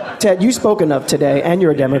 Ted, you spoke enough today, and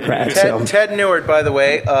you're a Democrat. Ted Neward, by the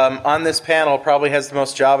way, on this panel probably has the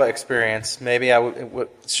most Java experience. Maybe I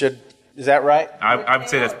should... Is that right? I would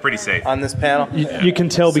say that's pretty safe. On this panel? You can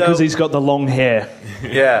tell because he's got the long hair.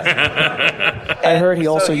 Yeah. I heard he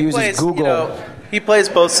also uses Google. He plays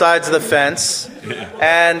both sides of the fence.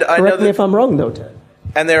 And I Correct me if I'm wrong, though, Ted.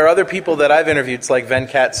 And there are other people that I've interviewed, like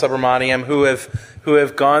Venkat Subramaniam, who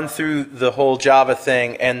have gone through the whole Java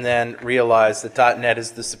thing and then realized that .NET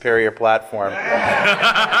is the superior platform.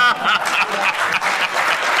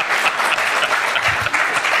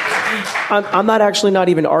 I'm not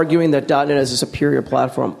even arguing that .NET is a superior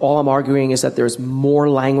platform. All I'm arguing is that there's more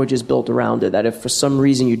languages built around it, that if for some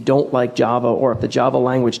reason you don't like Java, or if the Java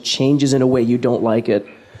language changes in a way you don't like it,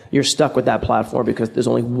 you're stuck with that platform because there's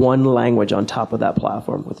only one language on top of that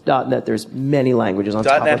platform. With .NET, there's many languages on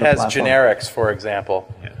top of the platform. .NET has generics, for example.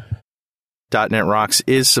 Yeah. .NET Rocks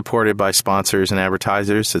is supported by sponsors and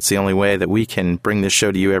advertisers. It's the only way that we can bring this show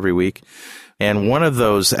to you every week. And one of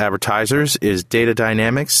those advertisers is Data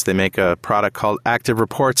Dynamics. They make a product called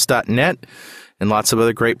ActiveReports.net and lots of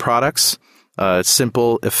other great products.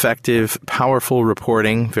 Simple, effective, powerful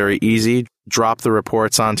reporting, very easy. Drop the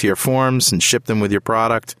reports onto your forms and ship them with your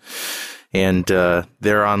product. And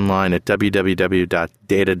they're online at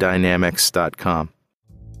www.datadynamics.com.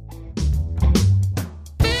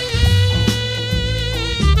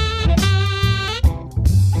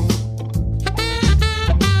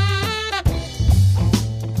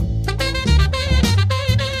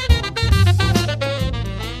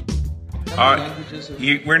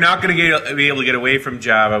 We're not going to be able to get away from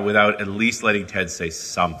Java without at least letting Ted say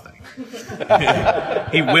something.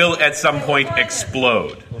 He will at some point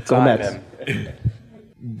explode.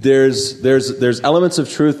 There's elements of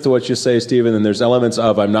truth to what you say, Stephen, and there's elements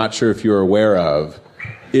of I'm not sure if you're aware of.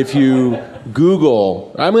 If you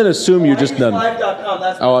Google, I'm going to assume you just done.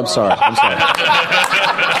 Oh, I'm sorry.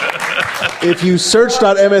 If you search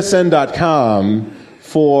 .msn.com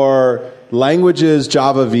for languages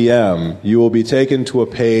Java VM, you will be taken to a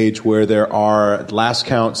page where there are, at last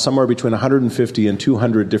count, somewhere between 150 and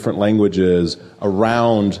 200 different languages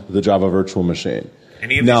around the Java virtual machine.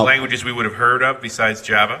 Any of these languages we would have heard of besides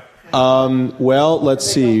Java? Well, let's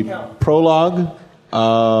see. Prolog.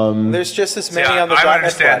 There's just as many on the .NET I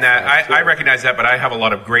understand that. platform, I recognize that, but I have a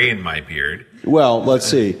lot of gray in my beard. Well, let's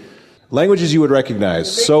see. Languages you would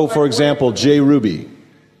recognize. So, for example, JRuby.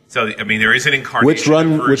 So, I mean, there is an incarnation of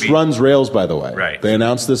Ruby. Which runs Rails, by the way. Right. They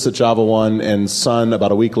announced this at Java 1, and Sun,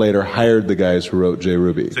 about a week later, hired the guys who wrote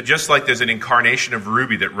JRuby. So just like there's an incarnation of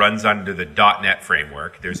Ruby that runs under the .NET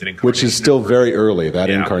framework, there's an incarnation which is still very early. That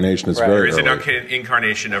incarnation is very early. There is an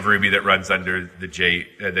incarnation of Ruby that runs under the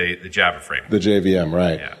Java framework. The JVM,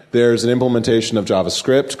 right. Yeah. There's an implementation of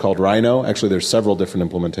JavaScript called Rhino. Actually, there's several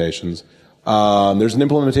different implementations. There's an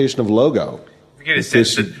implementation of Logo. I get a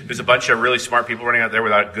sense that there's a bunch of really smart people running out there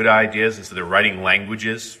without good ideas, and so they're writing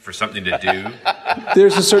languages for something to do.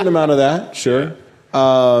 There's a certain amount of that, sure.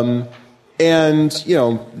 And,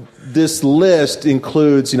 this list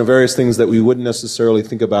includes, various things that we wouldn't necessarily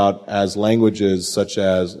think about as languages, such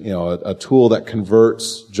as, a tool that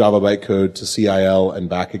converts Java bytecode to CIL and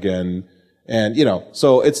back again. And,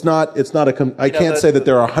 so I can't say that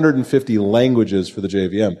there are 150 languages for the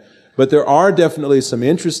JVM. But there are definitely some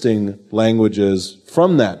interesting languages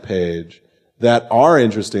from that page that are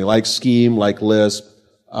interesting, like Scheme, like Lisp,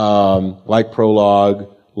 like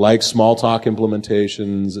Prolog, like Smalltalk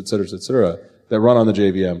implementations, et cetera, that run on the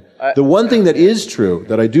JVM. The one thing that is true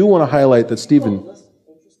that I do want to highlight that Stephen...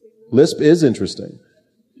 Lisp is interesting.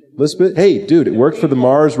 Hey, dude, it worked for the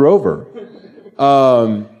Mars rover.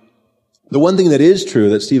 The one thing that is true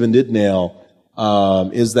that Stephen did nail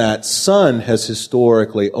is that Sun has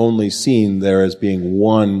historically only seen there as being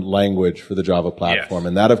one language for the Java platform,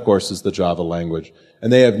 and that, of course, is the Java language.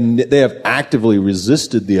 And they have actively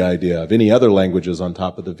resisted the idea of any other languages on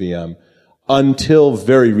top of the VM until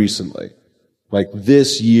very recently. Like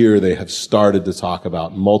this year, they have started to talk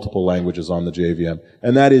about multiple languages on the JVM,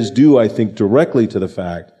 and that is due, I think, directly to the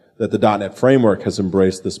fact that the .NET framework has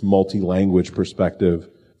embraced this multi-language perspective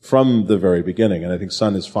from the very beginning. And I think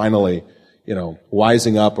Sun is finally,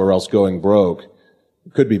 wising up or else going broke.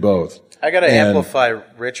 It could be both. I got to amplify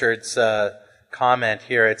Richard's comment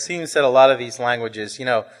here. It seems that a lot of these languages,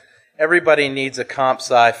 everybody needs a comp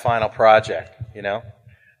sci final project,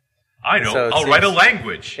 I know. So I'll write a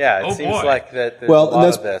language. Yeah, it seems like that there's a Well,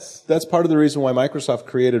 lot of this. that's part of the reason why Microsoft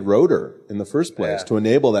created Rotor in the first place, to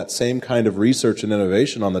enable that same kind of research and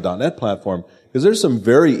innovation on the .NET platform, because there's some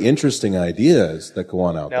very interesting ideas that go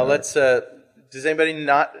on out there. Now let's, does anybody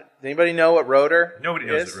know what Rotor is? Nobody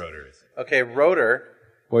knows what Rotor is. Okay, Rotor.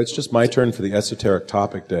 Well, it's just my turn for the esoteric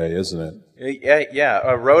topic day, isn't it?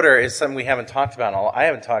 Yeah. Rotor is something we haven't talked about. I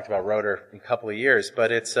haven't talked about Rotor in a couple of years,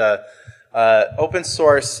 but it's open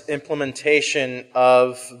source implementation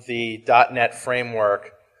of the .NET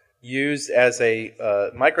framework used as a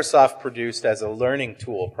Microsoft produced as a learning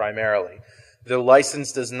tool primarily. The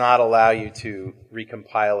license does not allow you to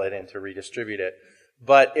recompile it and to redistribute it,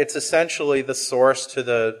 but it's essentially the source to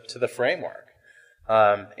the framework,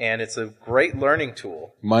 and it's a great learning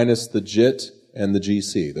tool. Minus the JIT and the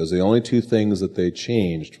GC. Those are the only two things that they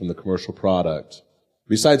changed from the commercial product.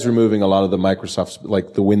 Besides removing a lot of the Microsoft,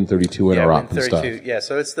 like the Win32 interop and stuff. Yeah,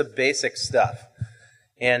 so it's the basic stuff.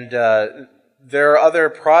 And there are other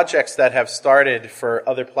projects that have started for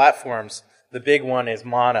other platforms. The big one is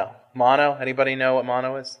Mono. Mono, anybody know what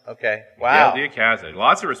Mono is? Okay, wow. Yeah, Dick has it.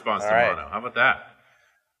 Lots of response to Mono. How about that?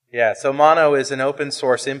 Yeah, so Mono is an open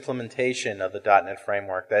source implementation of the .NET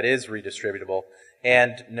framework that is redistributable.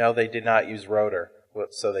 And no, they did not use Rotor,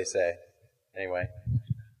 so they say. Anyway.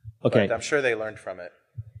 Okay. But I'm sure they learned from it.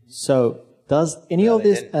 So, does any of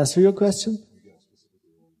this answer your question?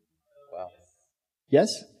 Wow.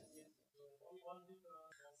 Yes?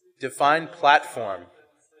 Define platform.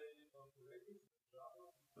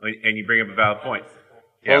 And you bring up a valid point.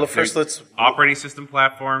 Well, first let's... Operating system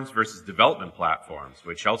platforms versus development platforms,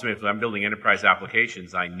 which ultimately, if I'm building enterprise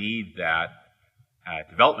applications, I need that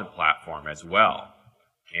development platform as well.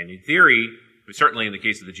 And in theory, but certainly in the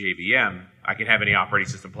case of the JVM, I can have any operating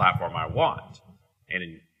system platform I want.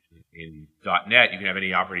 And in .NET, you can have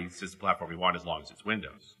any operating system platform you want as long as it's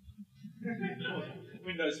Windows.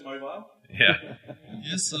 Windows Mobile? Yeah.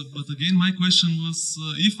 Yes, but again, my question was,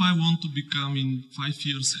 if I want to become in 5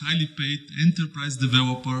 years highly paid enterprise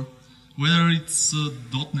developer, whether it's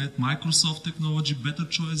 .NET Microsoft technology better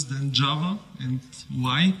choice than Java, and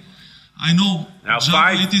why? I know now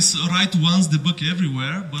Java, it is write once, debug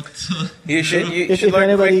everywhere, but... you should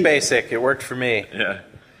learn Quick Basic. It worked for me. Yeah.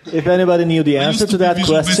 If anybody knew the answer to that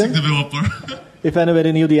question... If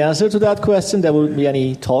anybody knew the answer to that question, there wouldn't be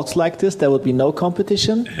any talks like this. There would be no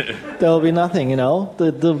competition. There will be nothing,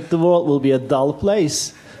 The world will be a dull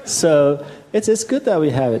place. So it's good that we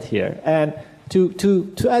have it here. And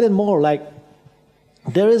to add in more,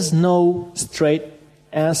 there is no straight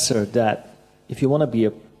answer that if you want to be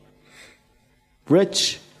a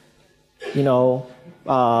rich, don't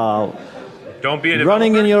be a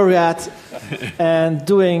running in your rat and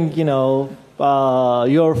doing,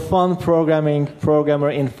 your fun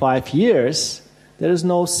programmer in 5 years, there is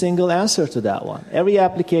no single answer to that one. Every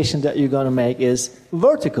application that you're going to make is a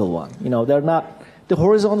vertical one. They're not, the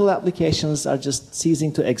horizontal applications are just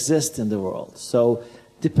ceasing to exist in the world. So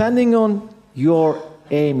depending on your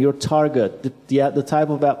aim, your target, the type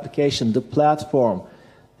of application, the platform,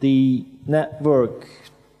 the network,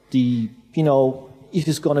 if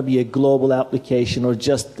it's going to be a global application or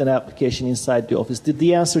just an application inside the office,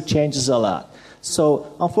 the answer changes a lot.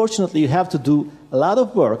 So, unfortunately, you have to do a lot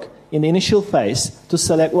of work in the initial phase to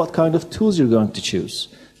select what kind of tools you're going to choose.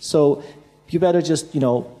 So, you better just,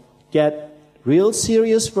 get real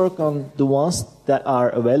serious work on the ones that are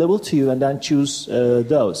available to you and then choose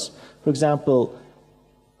those. For example,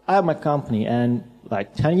 I have my company, and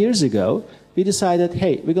 10 years ago, we decided,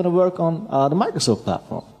 hey, we're going to work on the Microsoft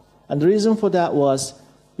platform. And the reason for that was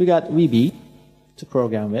we got VB to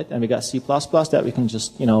program with, and we got C++ that we can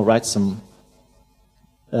just, write some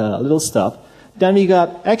little stuff. Then we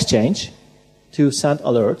got Exchange to send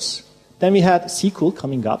alerts. Then we had SQL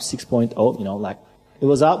coming up, 6.0, it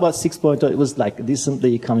was out, but 6.0, it was a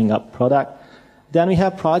decently coming up product. Then we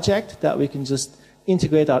have project that we can just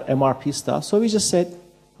integrate our MRP stuff. So we just said,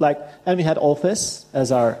 and we had Office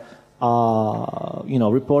as our,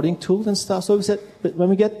 reporting tool and stuff. So we said, but when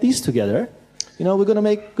we get these together, we're going to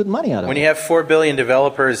make good money out of it. When you have 4 billion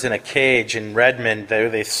developers in a cage in Redmond,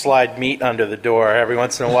 they slide meat under the door every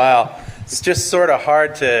once in a while. It's just sort of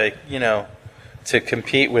hard to, to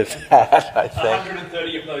compete with that, I think.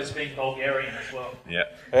 130 of those being Bulgarian as well. Yeah.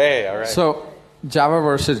 Hey, all right. So, Java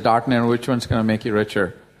versus .NET, which one's going to make you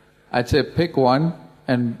richer? I'd say pick one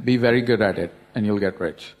and be very good at it, and you'll get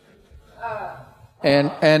rich.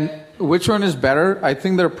 And which one is better? I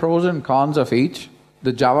think there are pros and cons of each.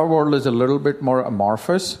 The Java world is a little bit more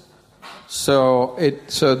amorphous. So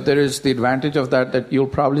there is the advantage of that you'll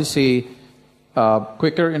probably see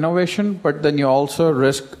quicker innovation, but then you also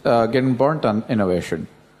risk getting burnt on innovation.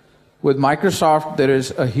 With Microsoft, there is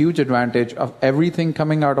a huge advantage of everything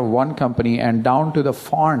coming out of one company and down to the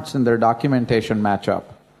fonts in their documentation match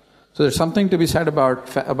up. So there's something to be said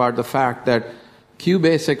about the fact that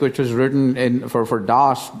QBasic, which was written for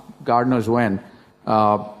DOS, God knows when,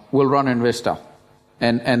 will run in Vista.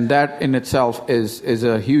 And that in itself is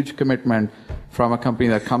a huge commitment from a company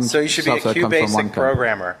that comes. So you should be a QBasic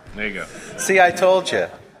programmer. There you go. See, I told you.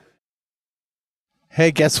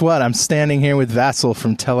 Hey, guess what? I'm standing here with Vasil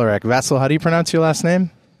from Telerik. Vasil, how do you pronounce your last name?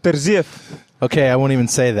 Terziev. Okay, I won't even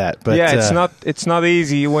say that. But yeah, it's not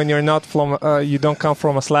easy when you're not from you don't come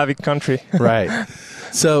from a Slavic country. Right.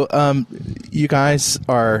 So you guys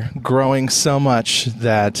are growing so much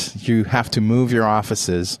that you have to move your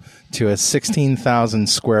offices to a 16,000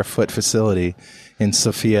 square foot facility in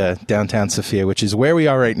Sofia, downtown Sofia, which is where we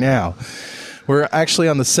are right now. We're actually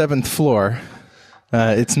on the 7th floor.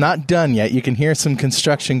 It's not done yet. You can hear some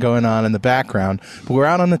construction going on in the background. But we're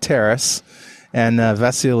out on the terrace, and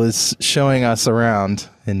Vasil is showing us around.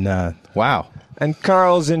 And wow. And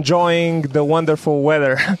Carl's enjoying the wonderful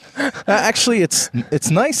weather. Actually, it's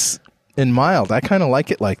nice and mild. I kind of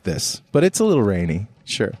like it like this, but it's a little rainy.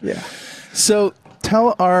 Sure. Yeah. So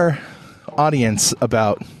tell our audience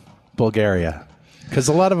about Bulgaria, because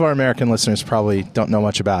a lot of our American listeners probably don't know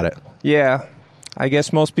much about it. Yeah. I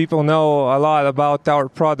guess most people know a lot about our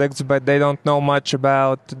products, but they don't know much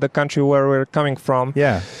about the country where we're coming from.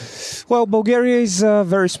 Yeah. Well, Bulgaria is a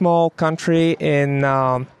very small country in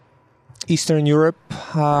Eastern Europe.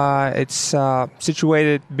 It's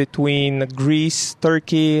situated between Greece,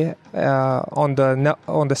 Turkey on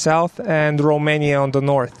the south, and Romania on the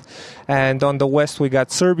north. And on the west we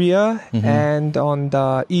got Serbia, and on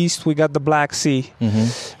the east we got the Black Sea.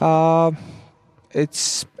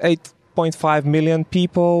 It's 8.5 million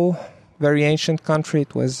people. Very ancient country.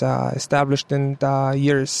 It was established in the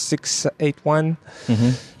year 681.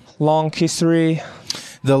 Long history.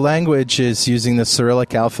 The language is using the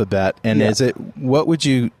Cyrillic alphabet, and what would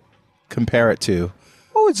you compare it to?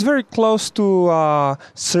 Oh, it's very close to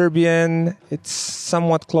Serbian. It's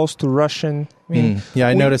somewhat close to Russian. I mean,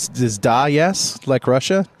 I noticed, is da, yes, like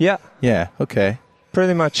Russia? Yeah. Yeah, okay.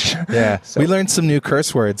 Pretty much. Yeah. We learned some new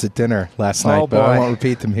curse words at dinner last night, but I won't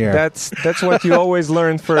repeat them here. That's what you always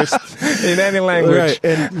learn first in any language. Right.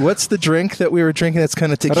 And what's the drink that we were drinking that's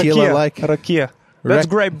kind of tequila-like? Rakia. That's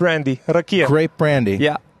grape brandy. Rakia. Grape brandy.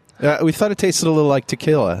 Yeah. We thought it tasted a little like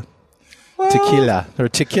tequila. Well, tequila, or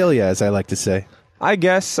tequila, as I like to say. I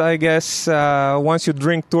guess once you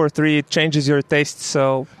drink 2 or 3, it changes your taste,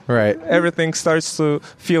 so everything starts to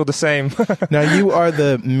feel the same. Now, you are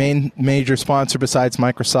the major sponsor besides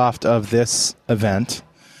Microsoft of this event,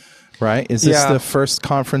 right? Is this the first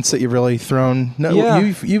conference that you've really thrown? No,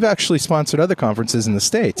 you've actually sponsored other conferences in the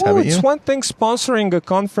States, haven't you? It's one thing sponsoring a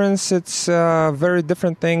conference. It's a very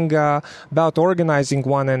different thing about organizing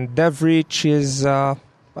one, and DevReach is a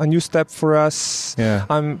new step for us. Yeah.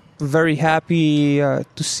 I'm very happy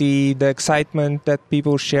to see the excitement that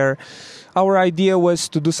people share. Our idea was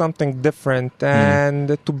to do something different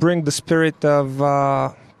and to bring the spirit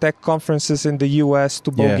of tech conferences in the US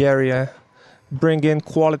to Bulgaria. Bring in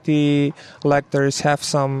quality lectures, have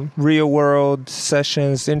some real-world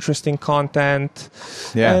sessions, interesting content,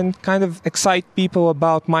 and kind of excite people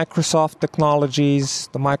about Microsoft technologies,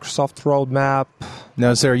 the Microsoft roadmap.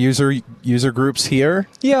 Now, is there user groups here?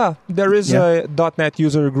 Yeah, there is a .NET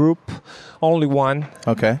user group, only one.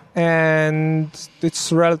 Okay. And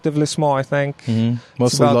it's relatively small, I think.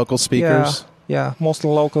 Mostly local speakers? Yeah, mostly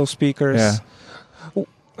local speakers. Yeah.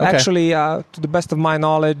 Actually, to the best of my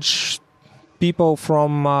knowledge, people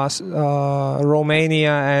from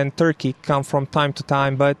Romania and Turkey come from time to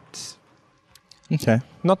time, but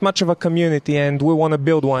not much of a community, and we want to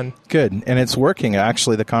build one. Good, and it's working.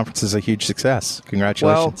 Actually, the conference is a huge success.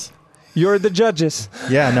 Congratulations. Well, You're the judges.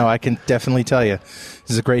 Yeah, no, I can definitely tell you. This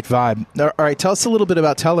is a great vibe. All right, tell us a little bit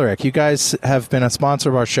about Telerik. You guys have been a sponsor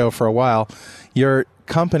of our show for a while. Your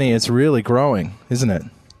company is really growing, isn't it?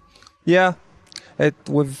 Yeah.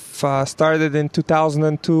 We've started in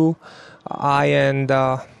 2002. I and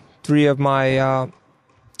 3 of my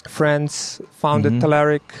friends founded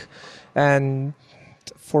Telerik, and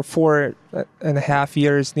for 4.5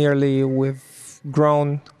 years nearly, we've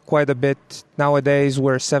grown quite a bit. Nowadays,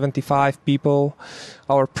 we're 75 people.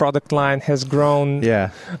 Our product line has grown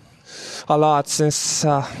a lot since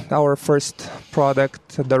our first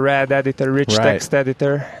product, the RAD editor, Rich Text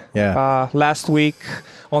Editor. Yeah. Last week,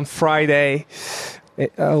 on Friday,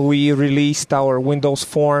 we released our Windows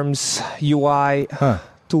Forms UI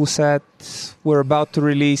toolset. We're about to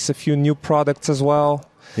release a few new products as well.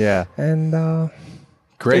 Yeah. And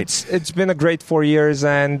great. It's been a great 4 years,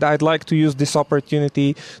 and I'd like to use this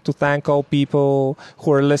opportunity to thank all people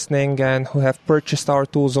who are listening and who have purchased our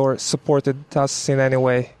tools or supported us in any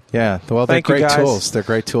way. Yeah. Well, they're Thank you, great guys. tools. They're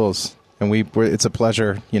great tools. And it's a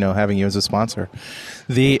pleasure, having you as a sponsor.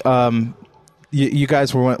 You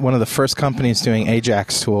guys were one of the first companies doing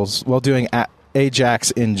AJAX tools. Well, doing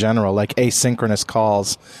AJAX in general, like asynchronous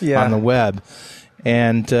calls on the web.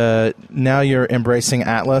 And now you're embracing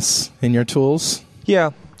Atlas in your tools?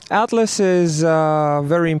 Yeah. Atlas is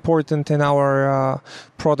very important in our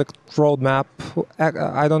product roadmap.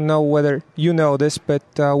 I don't know whether you know this, but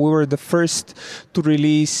we were the first to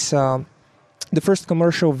release, the first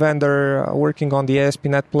commercial vendor working on the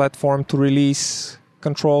ASP.NET platform to release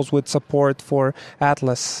controls with support for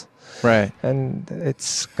Atlas. Right. And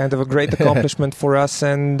it's kind of a great accomplishment for us,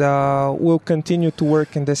 and we'll continue to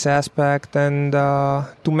work in this aspect and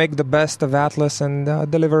to make the best of Atlas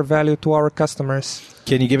and deliver value to our customers.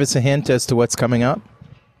 Can you give us a hint as to what's coming up?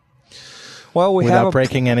 Well, without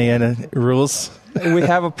breaking any rules? We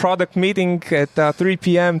have a product meeting at 3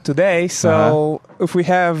 p.m. today, so if we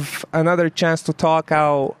have another chance to talk,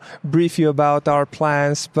 I'll brief you about our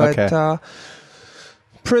plans. But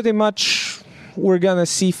pretty much we're going to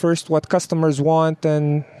see first what customers want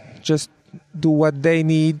and just do what they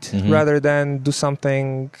need rather than do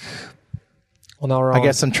something on our own. I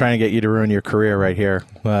guess I'm trying to get you to ruin your career right here.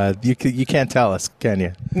 You can't tell us, can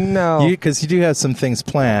you? No. Because you do have some things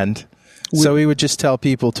planned. So we would just tell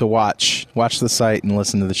people to watch the site and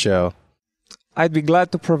listen to the show. I'd be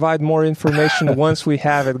glad to provide more information once we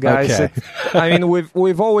have it, guys. Okay. I mean,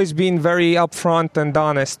 we've always been very upfront and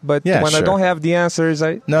honest, but when I don't have the answers,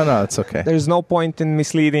 no, it's okay. There's no point in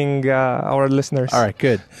misleading our listeners. All right,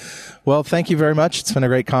 good. Well, thank you very much. It's been a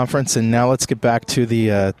great conference, and now let's get back to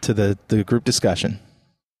the group discussion.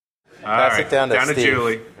 Pass it down to Steve.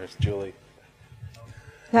 Julie. There's Julie.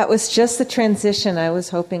 That was just the transition I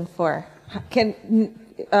was hoping for.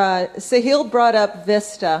 Sahil brought up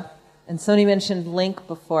Vista, and Sony mentioned Link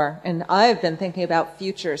before, and I've been thinking about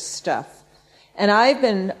future stuff. And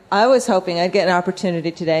I was hoping I'd get an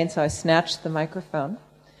opportunity today, and so I snatched the microphone,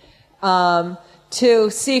 to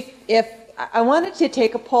see if I wanted to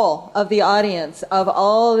take a poll of the audience of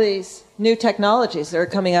all these new technologies that are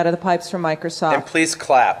coming out of the pipes from Microsoft. And please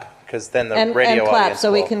clap, because then the radio and clap, audience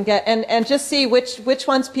so will. we can get and just see which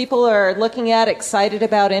ones people are looking at, excited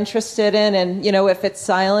about, interested in, and if it's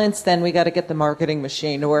silence, then we got to get the marketing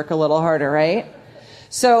machine to work a little harder, right?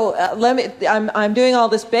 So I'm doing all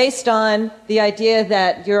this based on the idea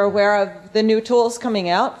that you're aware of the new tools coming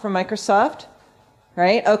out from Microsoft,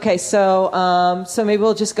 right? Okay, so maybe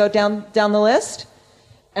we'll just go down the list,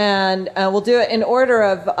 and we'll do it in order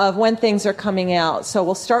of when things are coming out. So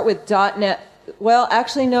we'll start with .NET. Well,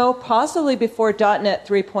 actually, no. Possibly before .NET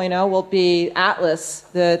 3.0 will be Atlas,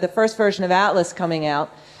 the first version of Atlas coming out.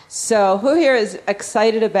 So who here is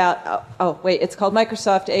excited about... it's called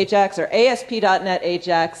Microsoft Ajax or ASP.NET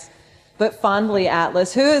Ajax, but fondly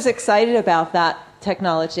Atlas. Who is excited about that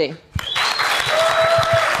technology? All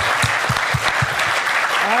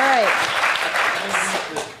right.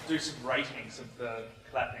 Do some ratings of the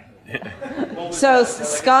clapping. So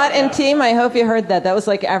Scott and team, I hope you heard that. That was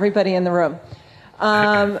like everybody in the room.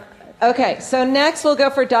 Okay, so next we'll go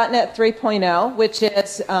for .NET 3.0, which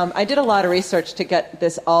is, I did a lot of research to get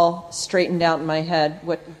this all straightened out in my head,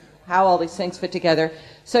 how all these things fit together.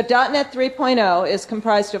 So .NET 3.0 is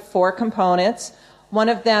comprised of 4 components. One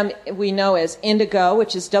of them we know is Indigo,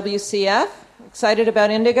 which is WCF. Excited about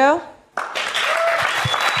Indigo?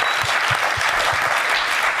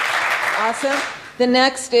 Awesome. The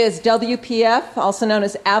next is WPF, also known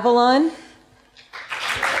as Avalon.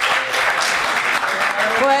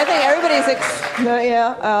 Boy, I think everybody's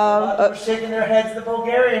We're shaking their heads the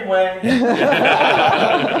Bulgarian way.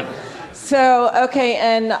 So, okay,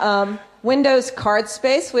 and Windows card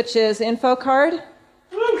space, which is info card.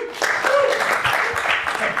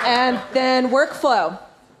 And then workflow.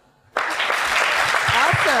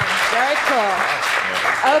 Awesome. Very cool.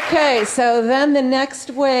 Okay, so then the next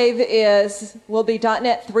wave will be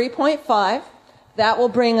 .NET 3.5. That will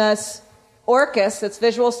bring us Orcus, that's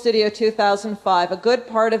Visual Studio 2005. A good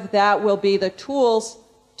part of that will be the tools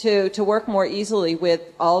to work more easily with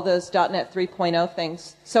all those .NET 3.0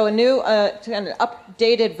 things. So a new, an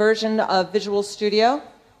updated version of Visual Studio.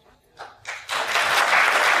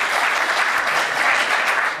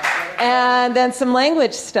 And then some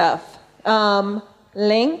language stuff.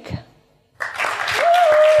 Link. Woo,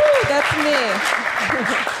 that's me.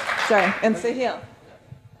 Sorry, and Sofia.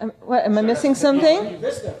 What, am I missing something?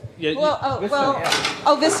 Vista.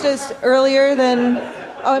 Vista's earlier than...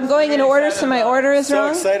 Oh, I'm going in order, so my order is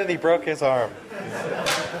wrong? So excited he broke his arm.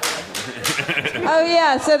 Oh,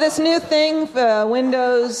 yeah, so this new thing,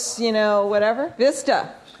 Windows, whatever,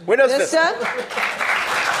 Vista. Windows Vista.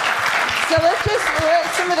 So let's just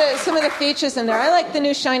some of the features in there. I like the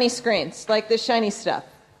new shiny screens, like the shiny stuff.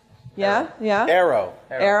 Yeah. Arrow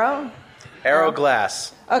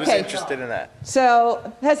Glass. Okay. Who's interested in that?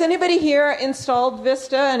 So has anybody here installed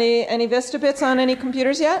Vista? Any Vista bits on any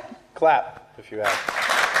computers yet? Clap if you have.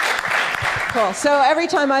 Cool. So every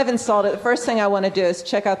time I've installed it, the first thing I want to do is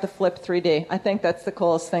check out the Flip 3D. I think that's the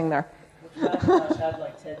coolest thing there. Had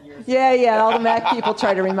like 10 years. Yeah. All the Mac people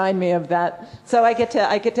try to remind me of that. So I get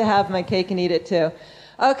to have my cake and eat it too.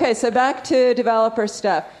 Okay, so back to developer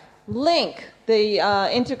stuff. Link, the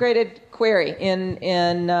integrated query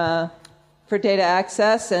for data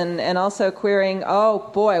access and also querying. Oh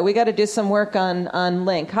boy, we got to do some work on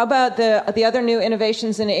Link. How about the other new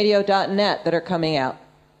innovations in ADO.NET that are coming out?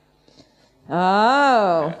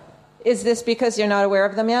 Oh. Is this because you're not aware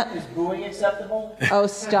of them yet? Is booing acceptable? Oh,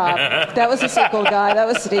 stop. That was a SQL guy. That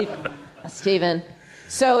was Steven.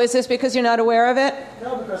 So is this because you're not aware of it?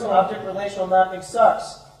 No, because object relational mapping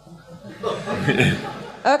sucks.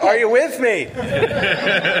 Okay. Are you with me?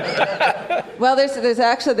 Well,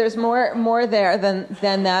 there's more there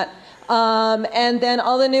than that. And then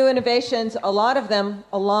all the new innovations, a lot of them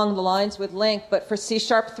along the lines with Link, but for C#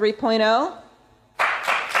 3.0.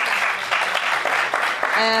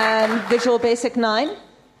 And Visual Basic 9.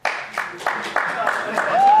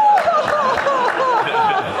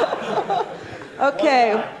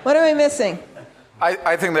 Okay, what am I missing?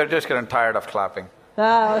 I think they're just getting tired of clapping.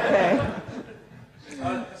 Ah, okay.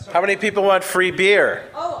 How many people want free beer?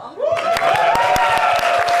 All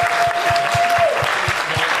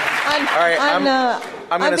right,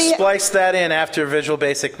 I'm going to splice that in after Visual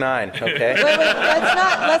Basic 9, okay? Wait,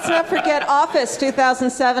 let's not forget Office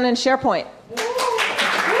 2007 and SharePoint.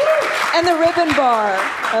 And the ribbon bar.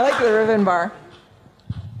 I like the ribbon bar.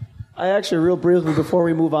 I actually, real briefly, before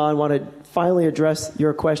we move on, want to finally address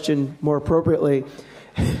your question more appropriately.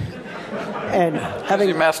 And having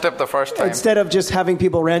you messed up the first time. Instead of just having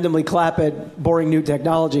people randomly clap at boring new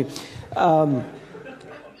technology. Because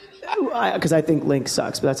I think Link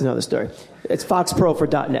sucks, but that's another story. It's Fox Pro for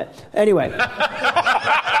 .NET. Anyway.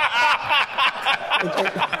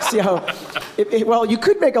 See how... well, you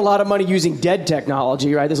could make a lot of money using dead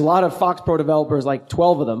technology, right? There's a lot of Fox Pro developers, like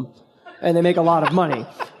 12 of them, and they make a lot of money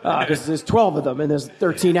because there's 12 of them and there's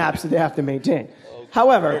 13 apps that they have to maintain.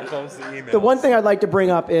 However, the one thing I'd like to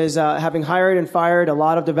bring up is having hired and fired a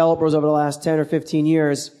lot of developers over the last 10 or 15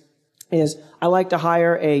 years is I like to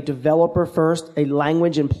hire a developer first, a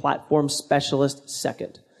language and platform specialist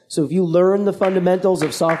second. So if you learn the fundamentals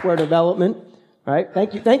of software development, right?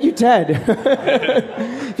 Thank you, Ted.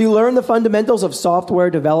 If you learn the fundamentals of software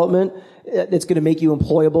development, it's going to make you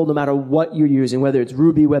employable no matter what you're using, whether it's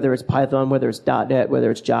Ruby, whether it's Python, whether it's .NET,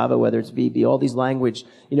 whether it's Java, whether it's VB. All these language,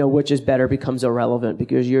 which is better becomes irrelevant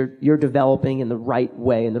because you're developing in the right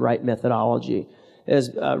way, in the right methodology.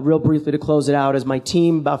 As real briefly to close it out, as my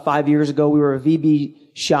team about 5 years ago, we were a VB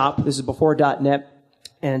shop. This is before .NET,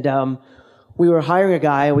 and we were hiring a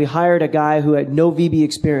guy, and we hired a guy who had no VB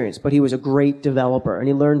experience, but he was a great developer, and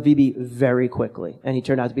he learned VB very quickly, and he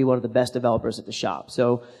turned out to be one of the best developers at the shop.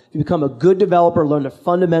 So if you become a good developer, learn the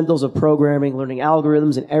fundamentals of programming, learning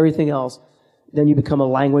algorithms and everything else, then you become a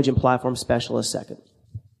language and platform specialist second.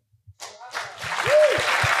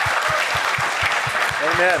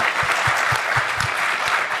 Amen.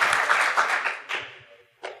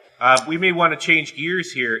 We may want to change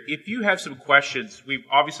gears here. If you have some questions,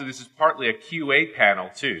 obviously this is partly a QA panel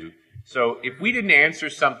too. So if we didn't answer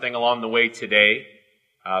something along the way today,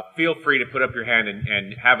 feel free to put up your hand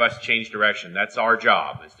and have us change direction. That's our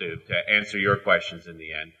job, is to answer your questions in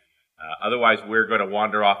the end. Otherwise, we're going to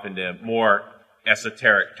wander off into more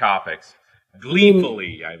esoteric topics.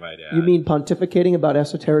 Gleefully, I might add. You mean pontificating about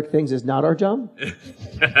esoteric things is not our job?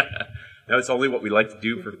 No, it's only what we like to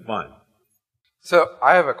do for fun. So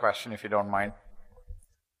I have a question, if you don't mind.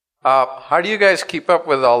 How do you guys keep up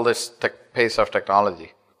with all this pace of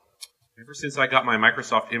technology? Ever since I got my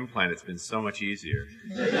Microsoft implant, it's been so much easier.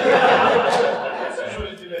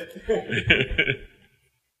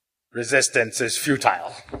 Resistance is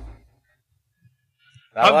futile.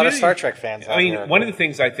 Not a lot of Star Trek fans. I mean, one of the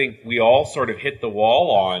things I think we all sort of hit the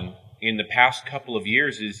wall on in the past couple of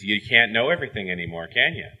years is you can't know everything anymore,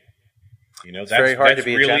 can you? You know, it's very hard to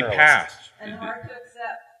be really a generalist. past. And hard to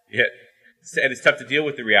accept. Yeah. And it's tough to deal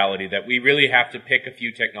with the reality that we really have to pick a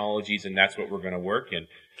few technologies, and that's what we're going to work in.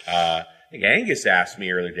 I think Angus asked me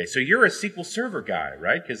earlier today, so you're a SQL Server guy,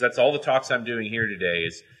 right? Because that's all the talks I'm doing here today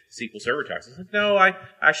is SQL Server talks. I said, no, I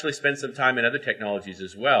actually spend some time in other technologies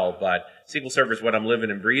as well, but SQL Server is what I'm living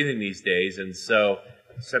and breathing these days, and so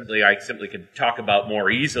I simply can talk about more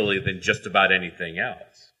easily than just about anything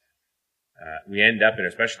else. We end up in our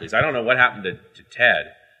specialties. I don't know what happened to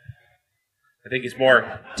Ted. I think he's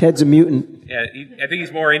more... Ted's a mutant. Yeah, I think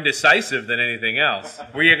he's more indecisive than anything else.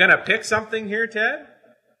 Were you going to pick something here, Ted?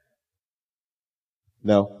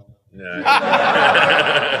 No. No.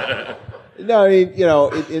 No, I mean, you know,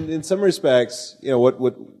 in some respects, you know,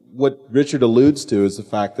 what Richard alludes to is the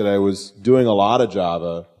fact that I was doing a lot of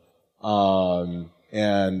Java,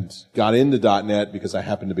 and got into .NET because I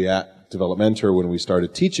happened to be at Developmentor when we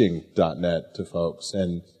started teaching .NET to folks.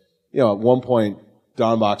 And, you know, at one point,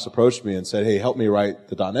 Don Box approached me and said, hey, help me write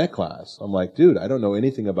the .NET class. I'm like, dude, I don't know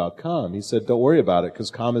anything about COM. He said, don't worry about it because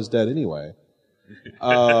COM is dead anyway.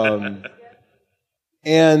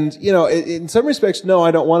 And, you know, in some respects, no,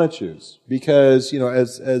 I don't want to choose because, you know,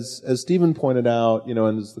 as Stephen pointed out, you know,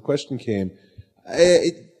 and as the question came,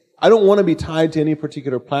 I don't want to be tied to any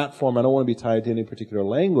particular platform. I don't want to be tied to any particular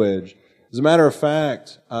language. As a matter of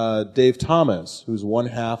fact, Dave Thomas, who's one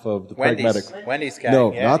half of the Wendy's guy. No,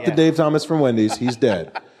 not the Dave Thomas from Wendy's. He's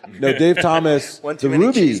dead. No, Dave Thomas, the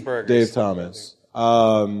Ruby Dave Thomas,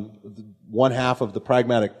 one half of the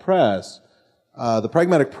Pragmatic Press, the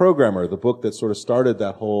Pragmatic Programmer, the book that sort of started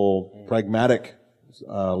that whole pragmatic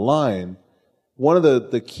line. One of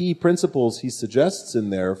the key principles he suggests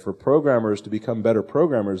in there for programmers to become better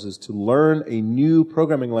programmers is to learn a new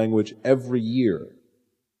programming language every year.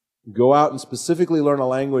 Go out and specifically learn a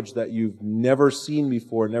language that you've never seen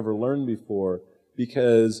before, never learned before,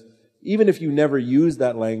 because even if you never use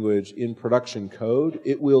that language in production code,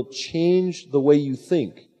 it will change the way you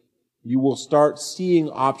think. You will start seeing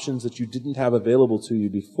options that you didn't have available to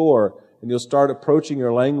you before, and you'll start approaching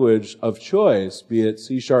your language of choice, be it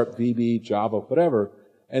C#, VB, Java, whatever,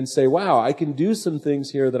 and say, wow, I can do some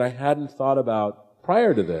things here that I hadn't thought about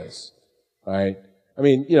prior to this, right? I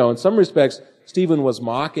mean, you know, in some respects, Stephen was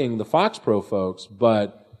mocking the FoxPro folks,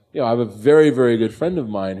 but, you know, I have a very, very good friend of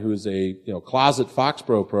mine who is a, you know, closet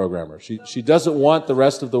FoxPro programmer. She doesn't want the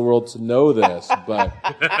rest of the world to know this, but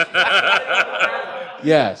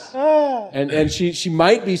yes. And she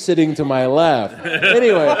might be sitting to my left.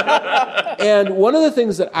 Anyway, and one of the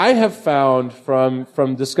things that I have found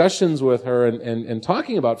from discussions with her and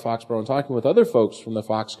talking about FoxPro and talking with other folks from the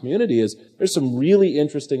Fox community is there's some really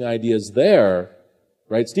interesting ideas there.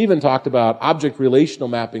 Right? Stephen talked about object relational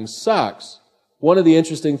mapping sucks. One of the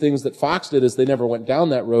interesting things that Fox did is they never went down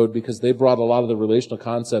that road because they brought a lot of the relational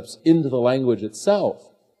concepts into the language itself,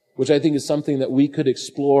 which I think is something that we could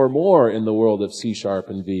explore more in the world of C#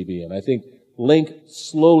 and VB. And I think Link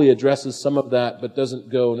slowly addresses some of that, but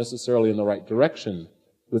doesn't go necessarily in the right direction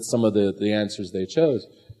with some of the answers they chose.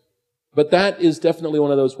 But that is definitely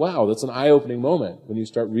one of those, wow, that's an eye-opening moment when you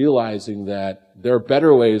start realizing that there are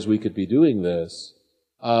better ways we could be doing this.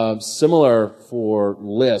 Similar for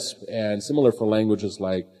Lisp and similar for languages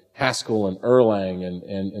like Haskell and Erlang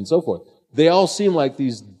and so forth. They all seem like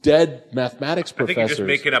these dead mathematics professors. I think you're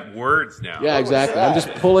just making up words now. Yeah, exactly. I'm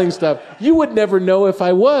just pulling stuff. You would never know if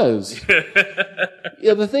I was.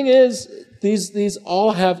 Yeah, the thing is, these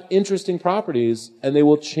all have interesting properties, and they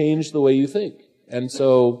will change the way you think. And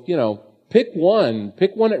so, you know, pick one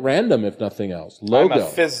at random, if nothing else. Logo. I'm a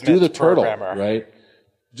Fizmet do the turtle, programmer. right?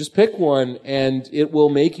 Just pick one, and it will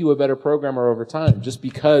make you a better programmer over time, just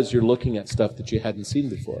because you're looking at stuff that you hadn't seen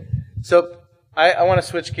before. So I want to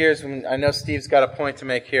switch gears. I know Steve's got a point to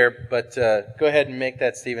make here, but go ahead and make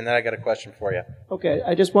that, Steve, and then I got a question for you. Okay,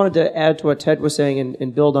 I just wanted to add to what Ted was saying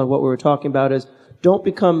and build on what we were talking about is don't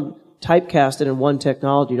become typecasted in one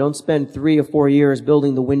technology. Don't spend 3 or 4 years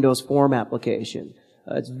building the Windows Form application.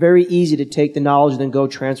 It's very easy to take the knowledge and then go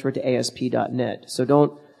transfer it to ASP.NET. So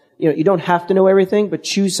don't, you don't have to know everything, but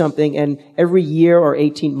choose something, and every year or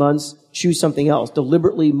 18 months, choose something else.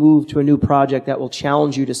 Deliberately move to a new project that will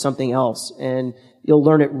challenge you to something else, and you'll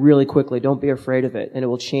learn it really quickly. Don't be afraid of it, and it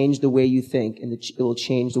will change the way you think, and it will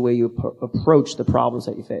change the way you approach the problems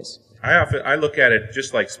that you face. I look at it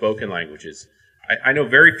just like spoken languages. I know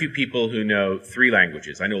very few people who know 3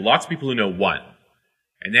 languages. I know lots of people who know 1.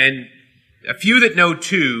 And then a few that know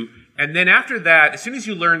 2. And then after that, as soon as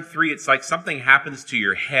you learn 3, it's like something happens to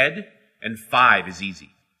your head, and 5 is easy.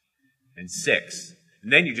 And 6.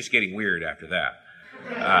 And then you're just getting weird after that.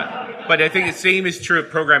 But I think the same is true of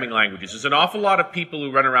programming languages. There's an awful lot of people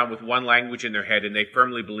who run around with 1 language in their head, and they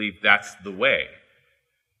firmly believe that's the way.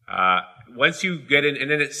 Once you get in, and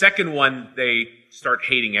then the second one, they start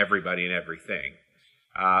hating everybody and everything.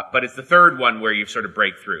 But it's the third one where you sort of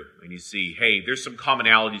break through and you see, hey, there's some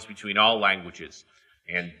commonalities between all languages,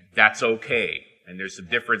 and that's okay. And there's some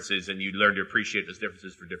differences, and you learn to appreciate those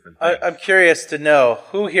differences for different things. I'm curious to know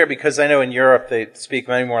who here, because I know in Europe they speak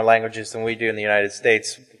many more languages than we do in the United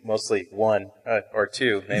States, mostly 1 or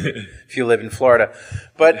 2, maybe if you live in Florida.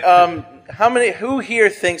 But who here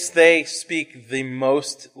thinks they speak the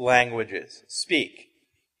most languages? Speak.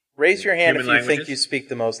 Raise your hand if you think you speak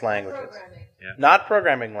the most languages. Yeah. Not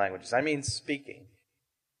programming languages. I mean speaking.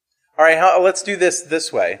 All right, let's do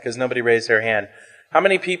this way, because nobody raised their hand. How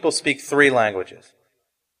many people speak 3 languages?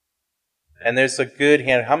 And there's a good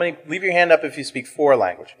hand. How many? Leave your hand up if you speak 4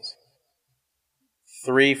 languages.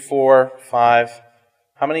 3, 4, 5.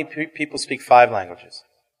 How many people speak 5 languages?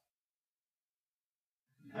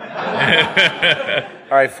 All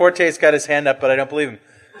right, Forte's got his hand up, but I don't believe him.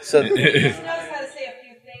 So,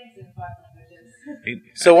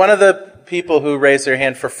 so one of the people who raised their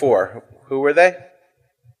hand for 4, who were they?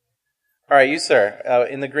 All right, you, sir,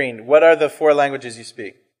 in the green. What are the 4 languages you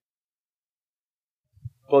speak?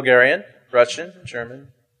 Bulgarian, Russian,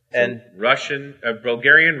 German, and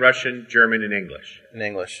Bulgarian, Russian, German, and English. And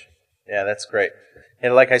English. Yeah, that's great.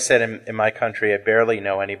 And like I said, in my country, I barely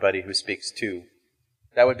know anybody who speaks 2.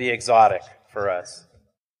 That would be exotic for us.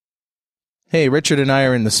 Hey, Richard and I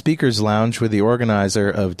are in the speakers lounge with the organizer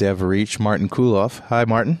of DevReach, Martin Kuloff. Hi,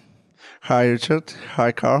 Martin. Hi, Richard.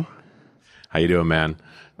 Hi, Carl. How you doing, man?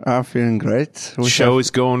 I'm feeling great. Show is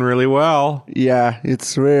going really well. Yeah,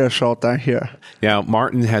 it's really a short time here. Yeah,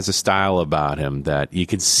 Martin has a style about him that you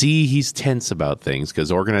can see he's tense about things,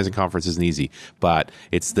 because organizing conferences isn't easy, but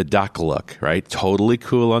it's the duck look, right? Totally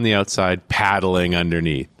cool on the outside, paddling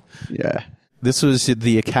underneath. Yeah. This was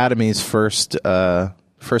the Academy's first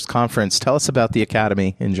conference. Tell us about the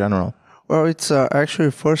Academy in general. Well, it's actually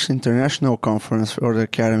the first international conference for the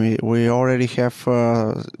Academy. We already have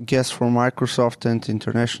guests from Microsoft and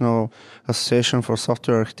International Association for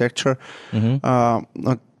Software Architecture.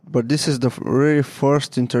 Mm-hmm. But this is the really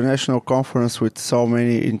first international conference with so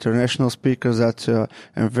many international speakers that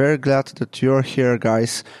I'm very glad that you're here,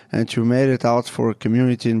 guys, and you made it out for a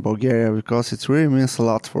community in Bulgaria, because it really means a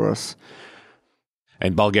lot for us.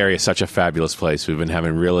 And Bulgaria is such a fabulous place. We've been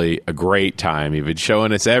having really a great time. You've been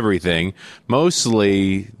showing us everything,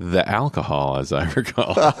 mostly the alcohol, as I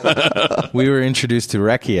recall. We were introduced to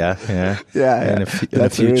Rekia, and a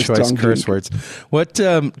few choice curse words. What?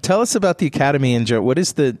 Tell us about the Academy in general. What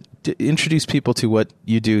is introduce people to what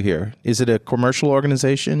you do here. Is it a commercial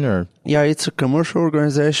organization or? Yeah, it's a commercial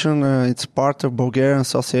organization. It's part of Bulgarian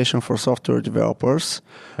Association for Software Developers.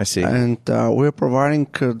 I see. And we're providing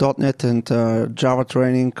 .NET and Java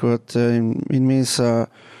training. It means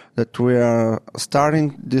that we are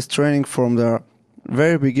starting this training from the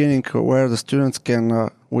very beginning, where the students can,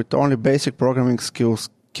 with only basic programming skills,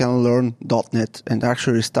 can learn .NET and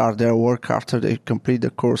actually start their work after they complete the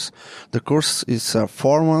course. The course is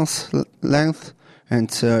 4 months length, and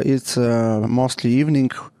it's mostly evening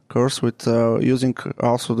course with using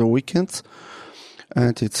also the weekends,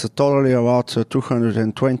 and it's totally about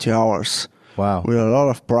 220 hours. Wow. With a lot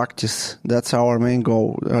of practice. That's our main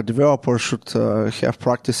goal. A developer should have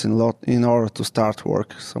practice in order to start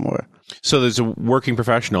work somewhere. So there's working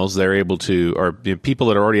professionals, they're able to, or people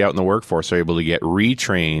that are already out in the workforce are able to get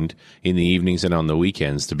retrained in the evenings and on the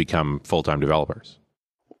weekends to become full-time developers.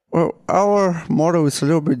 Well, our model is a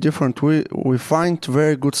little bit different. We find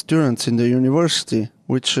very good students in the university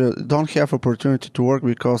which don't have opportunity to work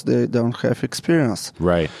because they don't have experience.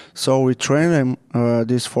 Right. So we train them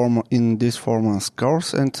in this 4 months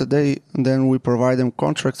course, and then we provide them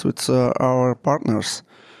contracts with our partners.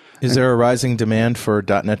 Is there a rising demand for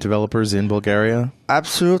 .NET developers in Bulgaria?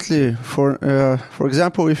 Absolutely. For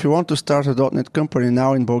example, if you want to start a .NET company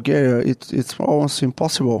now in Bulgaria, it's almost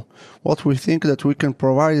impossible. What we think that we can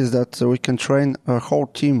provide is that we can train a whole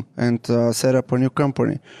team and set up a new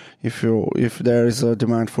company if there is a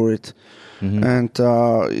demand for it. Mm-hmm. And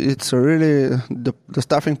it's really the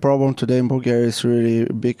staffing problem today in Bulgaria is really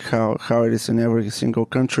big. How it is in every single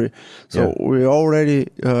country. So we already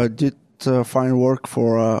did find work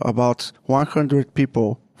for about 100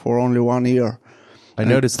 people for only 1 year. I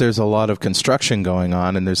noticed there's a lot of construction going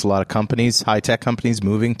on, and there's a lot of companies, high-tech companies,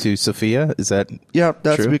 moving to Sofia. Is that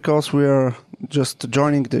that's true? because we are just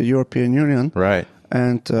joining the European Union. Right.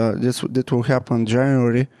 And this will happen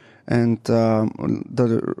January, and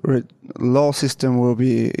the law system will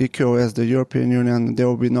be equal as the European Union. There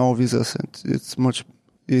will be no visas, and it's much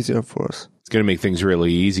easier for us. It's going to make things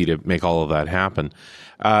really easy to make all of that happen.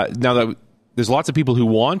 Now that there's lots of people who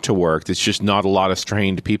want to work, there's just not a lot of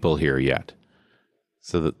trained people here yet.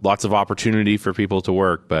 So lots of opportunity for people to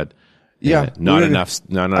work, but not enough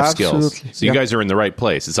skills. So you guys are in the right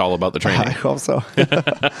place. It's all about the training. I hope so.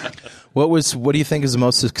 What do you think is the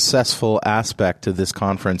most successful aspect of this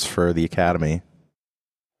conference for the Academy?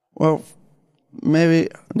 Well, maybe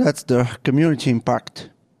that's the community impact.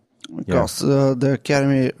 Because the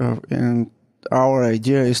Academy and our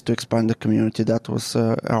idea is to expand the community. That was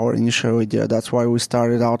our initial idea. That's why we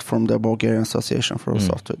started out from the Bulgarian Association for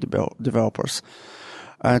Software Developers.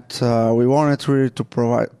 And we wanted really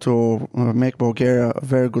to make Bulgaria a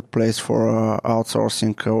very good place for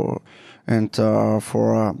outsourcing and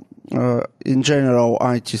for in general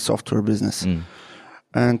IT software business.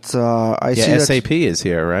 And I see that SAP is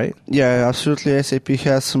here, right? Yeah, absolutely. SAP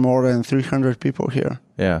has more than 300 people here.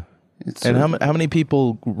 Yeah. And how many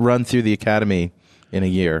people run through the Academy in a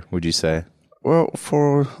year, would you say? Well,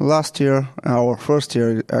 for last year, our first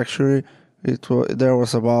year actually, there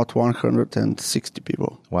was about 160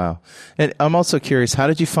 people. Wow. And I'm also curious, how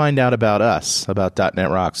did you find out about us, about .NET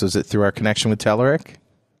Rocks? Was it through our connection with Telerik?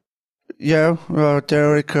 Yeah,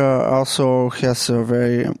 Telerik also has a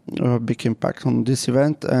very big impact on this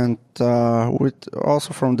event, and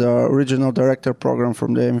also from the regional director program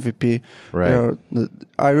from the MVP. Right.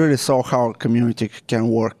 I really saw how community can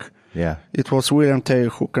work. Yeah. It was William Taylor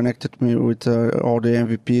who connected me with all the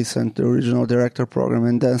MVPs and the regional director program,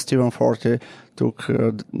 and then Stephen Forte took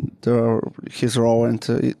his role.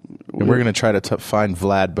 And we're going to try to find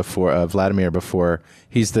Vladimir before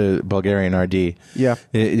he's the Bulgarian RD. Yeah.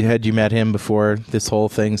 Had you met him before this whole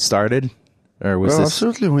thing started, or was this?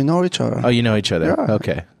 Absolutely, we know each other. Oh, you know each other.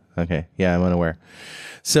 Yeah. Okay. Yeah, I'm unaware.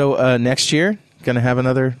 So next year, going to have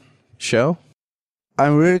another show?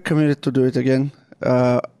 I'm really committed to do it again.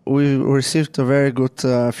 We received a very good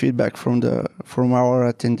feedback from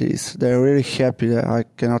our attendees. They're really happy. I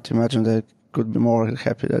cannot imagine they could be more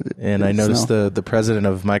happy that it And I noticed the president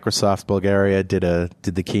of Microsoft Bulgaria did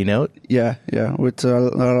the keynote. Yeah, with a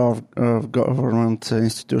lot of government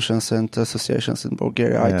institutions and associations in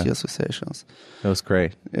Bulgaria, IT associations. That was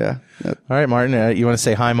great. Yeah. All right, Martin, you want to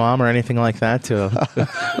say hi, Mom, or anything like that? No,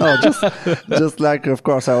 just like, of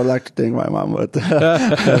course, I would like to thank my mom, but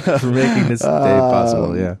for making this day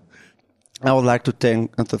possible. Yeah. I would like to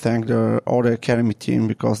thank all the Academy team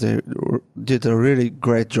because they did a really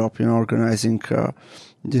great job in organizing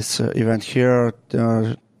this event here,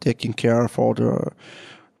 taking care of all the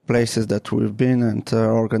places that we've been and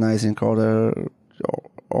organizing all the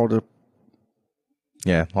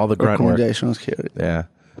grunt accommodations work. Here. Yeah.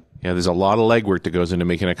 Yeah, there's a lot of legwork that goes into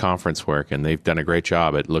making a conference work, and they've done a great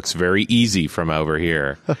job. It looks very easy from over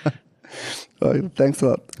here. Thanks a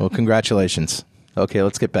lot. Well, congratulations. Okay,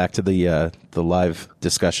 let's get back to the live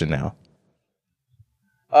discussion now.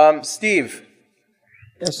 Steve.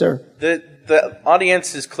 Yes, sir. The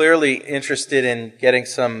audience is clearly interested in getting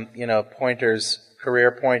some, pointers,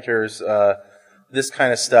 career pointers, this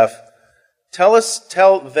kind of stuff.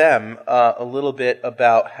 Tell them a little bit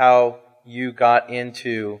about how you got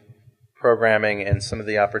into programming and some of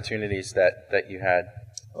the opportunities that you had.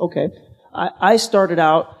 Okay. I started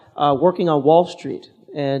out working on Wall Street.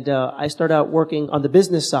 And I started out working on the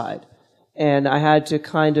business side. And I had to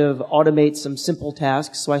kind of automate some simple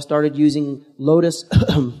tasks. So I started using Lotus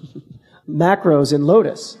macros in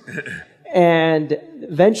Lotus. And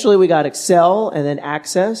eventually we got Excel and then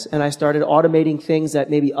Access. And I started automating things that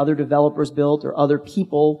maybe other developers built or other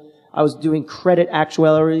people. I was doing credit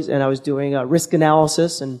actuaries and I was doing risk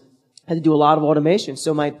analysis and had to do a lot of automation.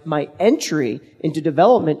 So my entry into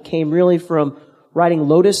development came really from writing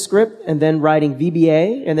Lotus script and then writing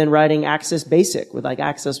VBA and then writing Access Basic with like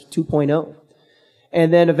Access 2.0.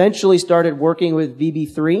 And then eventually started working with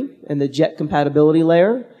VB3 and the JET compatibility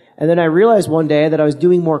layer. And then I realized one day that I was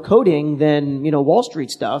doing more coding than, Wall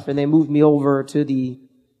Street stuff, and they moved me over to the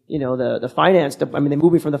finance, they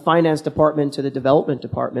moved me from the finance department to the development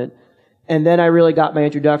department. And then I really got my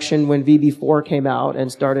introduction when VB4 came out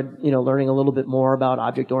and started, learning a little bit more about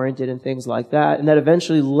object-oriented and things like that. And that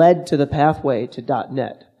eventually led to the pathway to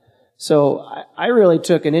 .NET. So I really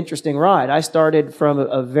took an interesting ride. I started from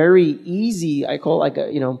a very easy, I call it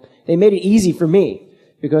they made it easy for me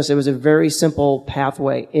because it was a very simple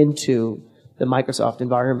pathway into the Microsoft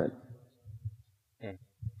environment.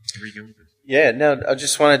 Yeah, no, I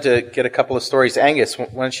just wanted to get a couple of stories. Angus, why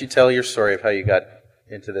don't you tell your story of how you got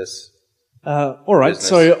into this? All right, business?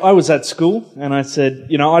 So I was at school and I said,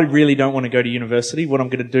 I really don't want to go to university. What I'm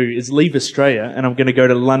going to do is leave Australia and I'm going to go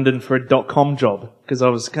to London for a .com job because I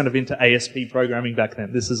was kind of into ASP programming back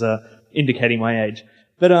then. This is indicating my age.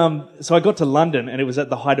 But so I got to London and it was at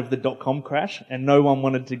the height of the .com crash and no one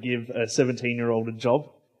wanted to give a 17-year-old a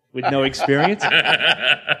job with no experience.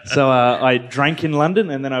 So I drank in London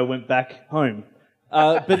and then I went back home.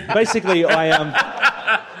 But basically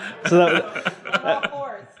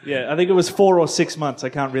yeah, I think it was 4 or 6 months. I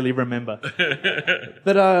can't really remember.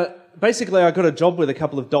 But basically, I got a job with a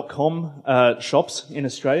couple of .com shops in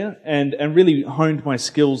Australia and really honed my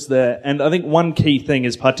skills there. And I think one key thing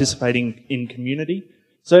is participating in community.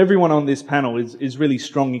 So everyone on this panel is really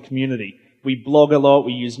strong in community. We blog a lot,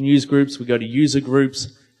 we use news groups, we go to user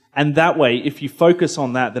groups. And that way, if you focus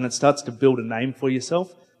on that, then it starts to build a name for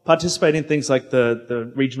yourself. Participate in things like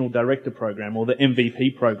the Regional Director Program or the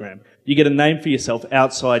MVP Program. You get a name for yourself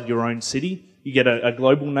outside your own city. You get a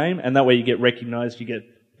global name, and that way you get recognized. You get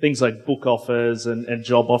things like book offers and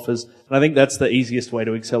job offers. And I think that's the easiest way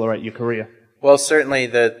to accelerate your career. Well, certainly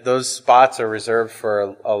those spots are reserved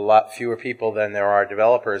for a lot fewer people than there are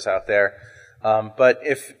developers out there. But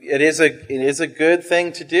if it is a good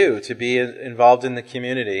thing to do, to be involved in the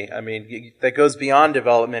community. I mean, that goes beyond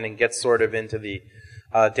development and gets sort of into the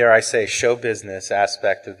dare I say, show business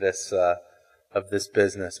aspect of this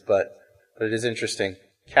business, but it is interesting.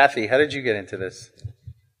 Kathy, how did you get into this?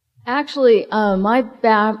 Actually, my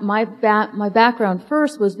background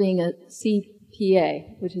first was being a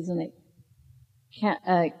CPA, which is an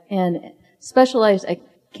specialized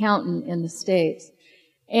accountant in the States.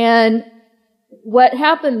 And what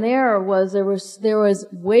happened there was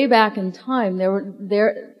way back in time,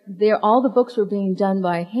 all the books were being done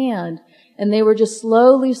by hand. And they were just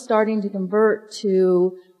slowly starting to convert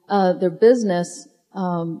to their business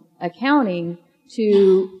accounting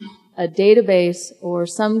to a database or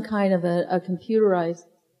some kind of a computerized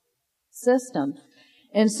system.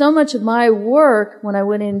 And so much of my work when I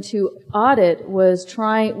went into audit was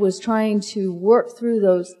trying to work through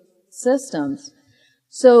those systems.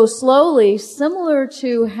 So slowly, similar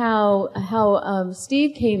to how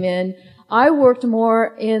Steve came in, I worked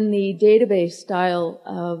more in the database style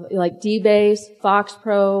of like DBase,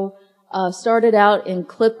 FoxPro, started out in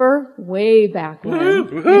Clipper way back when.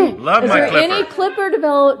 Woohoo! Love my Clipper. Is there any Clipper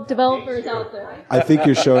developers out there? I think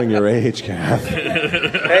you're showing your age, Kath.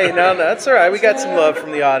 Hey, no, that's all right. We got some love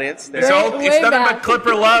from the audience. It's nothing but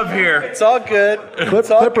Clipper love here. It's all good.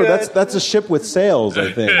 Clipper, that's a ship with sails,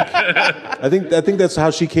 I think. I think that's how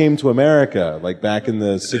she came to America, like back in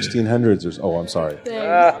the 1600s or so. Oh, I'm sorry.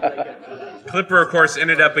 Clipper, of course,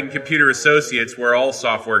 ended up in Computer Associates, where all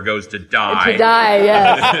software goes to die. To die,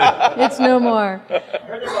 yes. It's no more.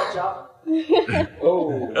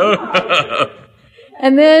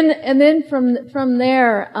 And then from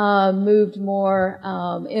there moved more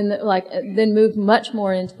moved much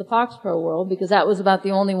more into the FoxPro world because that was about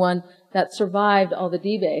the only one that survived all the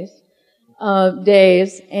DBase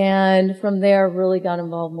days, and from there really got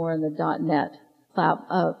involved more in the .NET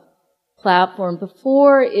platform.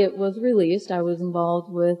 Before it was released, I was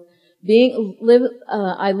involved with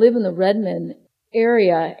I live in the Redmond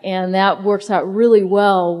area, and that works out really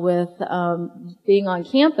well with being on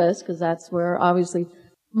campus because that's where obviously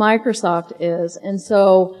Microsoft is, and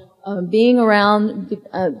so being around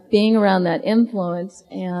that influence,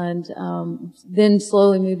 and then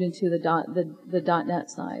slowly moved into the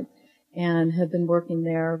 .NET side, and have been working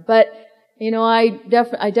there, but. I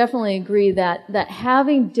definitely agree that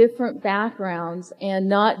having different backgrounds and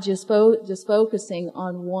not just focusing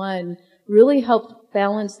on one really helped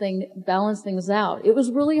balance things out. It was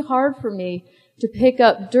really hard for me to pick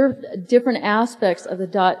up different aspects of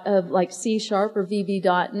of like C# or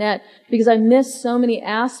VB.NET because I missed so many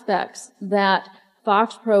aspects that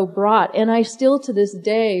FoxPro brought, and I still to this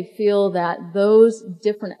day feel that those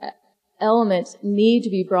different elements need to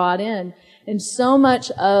be brought in. And so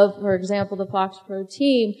much of, for example, the FoxPro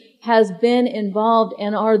team has been involved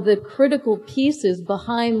and are the critical pieces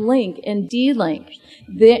behind Link and D-Link.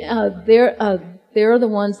 They're the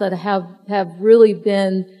ones that have really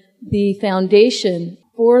been the foundation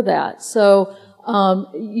for that. So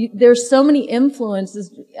there's so many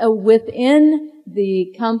influences within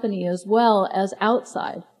the company as well as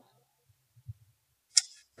outside.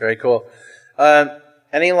 Very cool.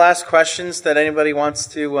 Any last questions that anybody wants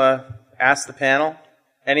to ask the panel?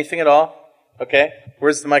 Anything at all? Okay.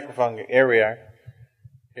 Where's the microphone? Here we are.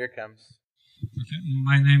 Here it comes. Okay.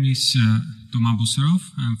 My name is Toma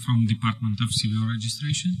Buserov. I'm from Department of Civil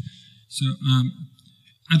Registration. So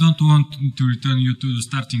I don't want to return you to the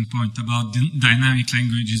starting point about dynamic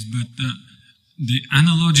languages, but the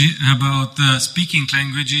analogy about speaking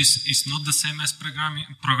languages is not the same as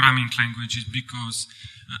programming languages, because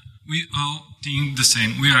we all think the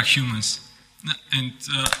same. We are humans. And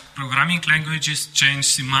programming languages change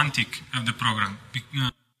semantic of the program.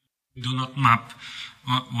 Do not map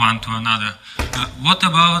one to another. What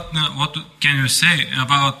can you say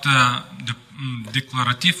about the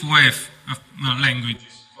declarative way of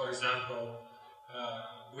languages? For example,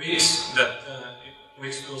 Wix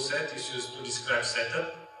Wix toolset is used to describe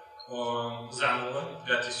setup, or XAML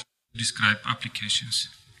that is used to describe applications.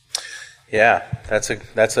 Yeah, that's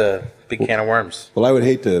a big can of worms. Well, I would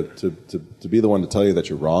hate to be the one to tell you that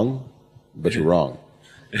you're wrong, but you're wrong.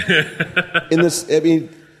 In this, I mean,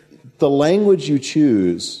 the language you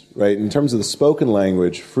choose, right, in terms of the spoken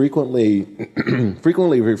language, frequently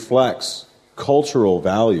reflects cultural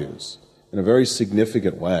values in a very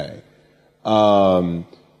significant way.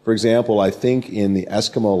 For example, I think in the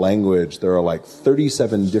Eskimo language there are like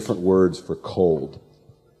 37 different words for cold.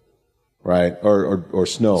 Right, or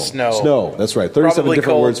snow. Snow, that's right. 37 probably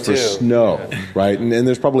different words for too. snow, right? And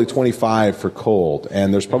there's probably 25 for cold,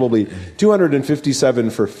 and there's probably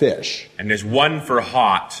 257 for fish. And there's one for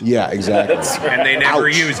hot. Yeah, exactly. And they never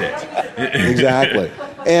use it. Exactly.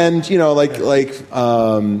 And, at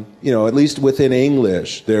least within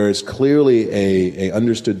English, there is clearly a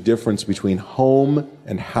understood difference between home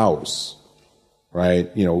and house.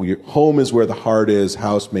 Right? Your home is where the heart is,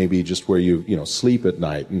 house may be just where you sleep at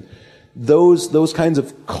night. And those kinds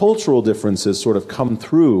of cultural differences sort of come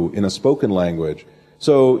through in a spoken language.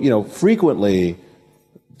 So, frequently,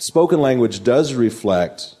 spoken language does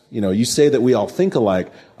reflect, you say that we all think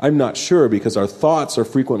alike. I'm not sure, because our thoughts are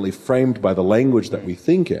frequently framed by the language that we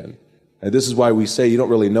think in. And this is why we say you don't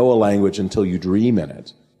really know a language until you dream in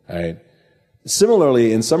it, right?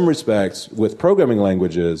 Similarly, in some respects, with programming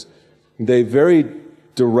languages, they very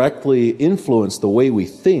directly influence the way we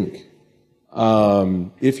think.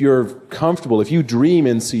 If you're comfortable, if you dream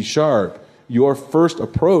in C#, your first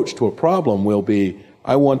approach to a problem will be,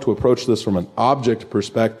 I want to approach this from an object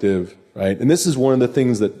perspective, right? And this is one of the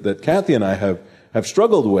things that Kathy and I have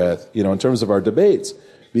struggled with, in terms of our debates,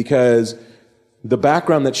 because the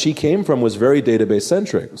background that she came from was very database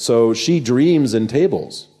centric. So she dreams in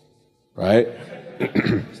tables, right?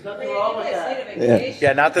 There's nothing wrong with that.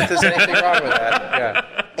 Yeah, not that there's anything wrong with that. Yeah.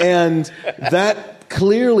 And that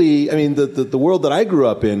clearly, the world that I grew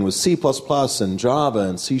up in was C++ and Java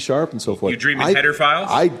and C# and so forth. You dream in header files?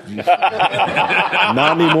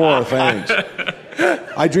 Not anymore, thanks.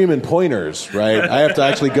 I dream in pointers, right? I have to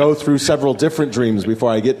actually go through several different dreams before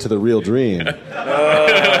I get to the real dream. Very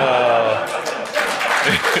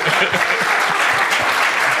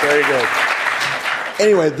good.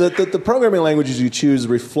 Anyway, the programming languages you choose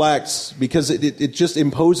reflects, because it just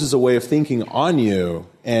imposes a way of thinking on you,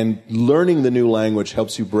 and learning the new language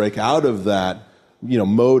helps you break out of that,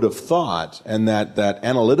 mode of thought and that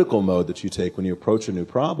analytical mode that you take when you approach a new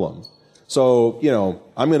problem. So,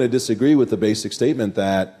 I'm going to disagree with the basic statement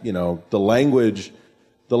that, the language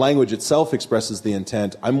itself expresses the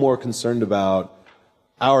intent. I'm more concerned about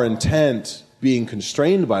our intent being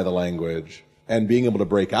constrained by the language and being able to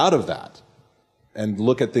break out of that and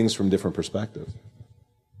look at things from different perspectives.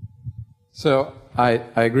 So I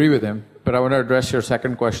agree with him, but I want to address your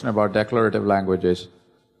second question about declarative languages.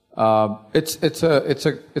 It's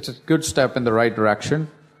a good step in the right direction.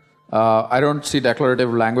 I don't see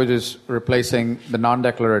declarative languages replacing the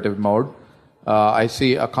non-declarative mode. I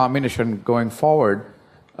see a combination going forward.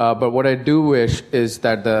 But what I do wish is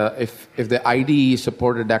that if the IDE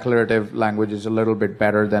supported declarative languages a little bit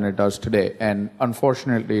better than it does today, and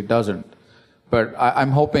unfortunately it doesn't. But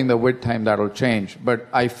I'm hoping that with time that'll change. But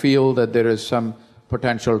I feel that there is some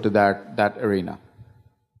potential to that arena.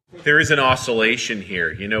 There is an oscillation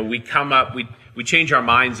here. We change our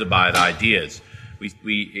minds about ideas.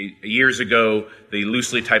 We years ago, the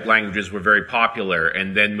loosely typed languages were very popular,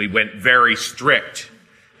 and then we went very strict.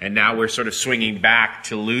 and now we're sort of swinging back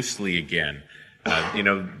to loosely again.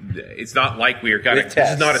 It's not like this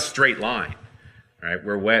is not a straight line, right?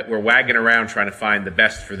 We're wagging around trying to find the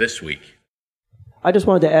best for this week. I just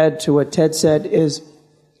wanted to add to what Ted said is,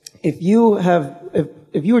 if you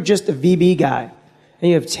were just a VB guy and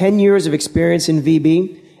you have 10 years of experience in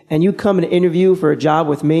VB and you come and interview for a job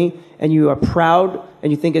with me and you are proud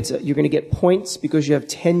and you think you're going to get points because you have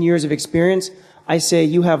 10 years of experience, I say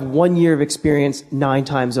you have 1 year of experience 9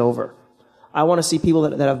 times over. I want to see people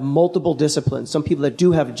that have multiple disciplines. Some people that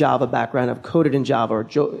do have a Java background have coded in Java or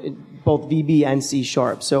both VB and C#.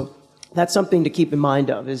 So that's something to keep in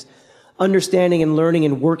mind of, is understanding and learning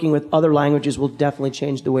and working with other languages will definitely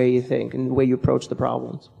change the way you think and the way you approach the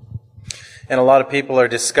problems. And a lot of people are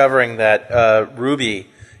discovering that Ruby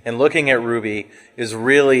and looking at Ruby is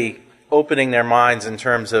really opening their minds in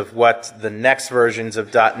terms of what the next versions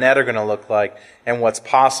of .NET are going to look like and what's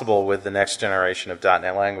possible with the next generation of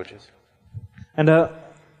 .NET languages. And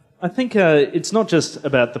I think it's not just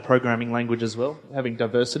about the programming language as well, having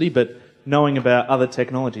diversity, but knowing about other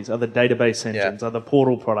technologies, other database engines, other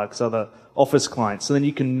portal products, other Office clients. So then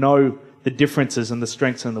you can know the differences and the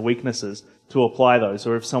strengths and the weaknesses to apply those.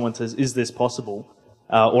 Or if someone says, is this possible?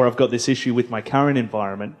 Or I've got this issue with my current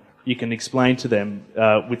environment, you can explain to them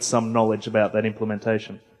with some knowledge about that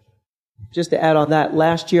implementation. Just to add on that,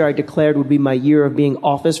 last year I declared would be my year of being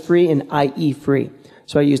Office free and IE free.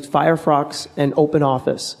 So I used Firefox and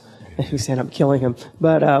OpenOffice. He said I'm killing him.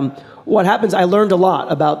 But what happens, I learned a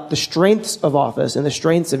lot about the strengths of Office and the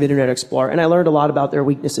strengths of Internet Explorer, and I learned a lot about their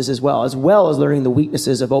weaknesses as well as learning the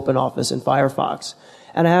weaknesses of OpenOffice and Firefox.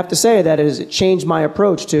 And I have to say that it changed my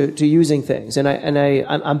approach to using things. And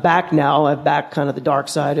I'm back now. I'm back, kind of the dark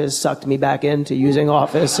side has sucked me back into using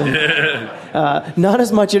Office. And, not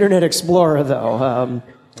as much Internet Explorer, though.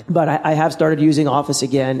 But I have started using Office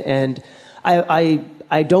again, and I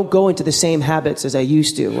don't go into the same habits as I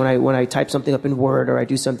used to when I type something up in Word or I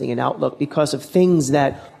do something in Outlook, because of things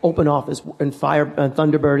that OpenOffice and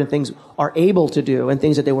Thunderbird and things are able to do and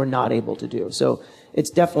things that they were not able to do. So it's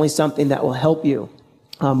definitely something that will help you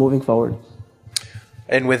moving forward.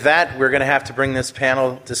 And with that, we're going to have to bring this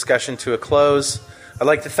panel discussion to a close. I'd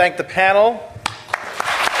like to thank the panel.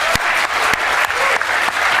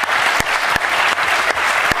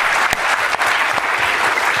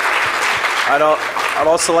 I'd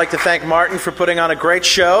also like to thank Martin for putting on a great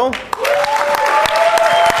show.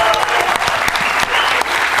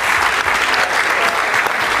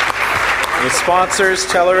 The sponsors,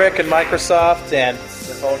 Telerik and Microsoft, and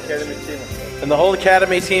the whole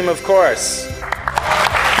Academy team, of course.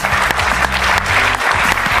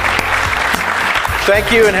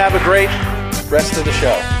 Thank you, and have a great rest of the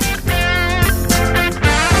show.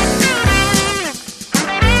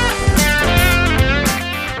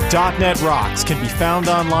 .NET Rocks can be found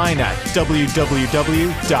online at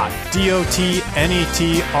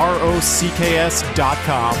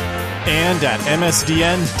www.dotnetrocks.com and at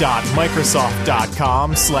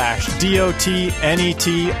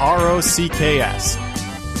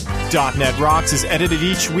msdn.microsoft.com/dotnetrocks. .NET Rocks is edited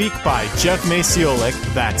each week by Jeff Maciolik,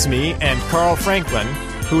 that's me, and Carl Franklin,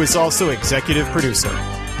 who is also executive producer.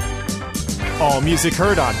 All music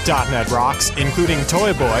heard on .NET Rocks, including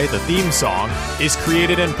Toy Boy, the theme song, is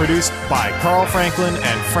created and produced by Carl Franklin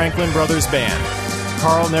and Franklin Brothers Band.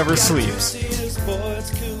 Carl never sleeps.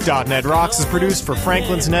 .NET Rocks is produced for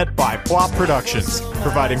Franklin's Net by Plop Productions,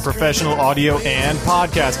 providing professional audio and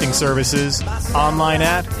podcasting services online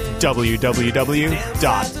at www.pwop.com.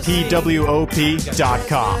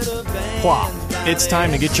 Plop, it's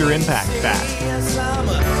time to get your impact back.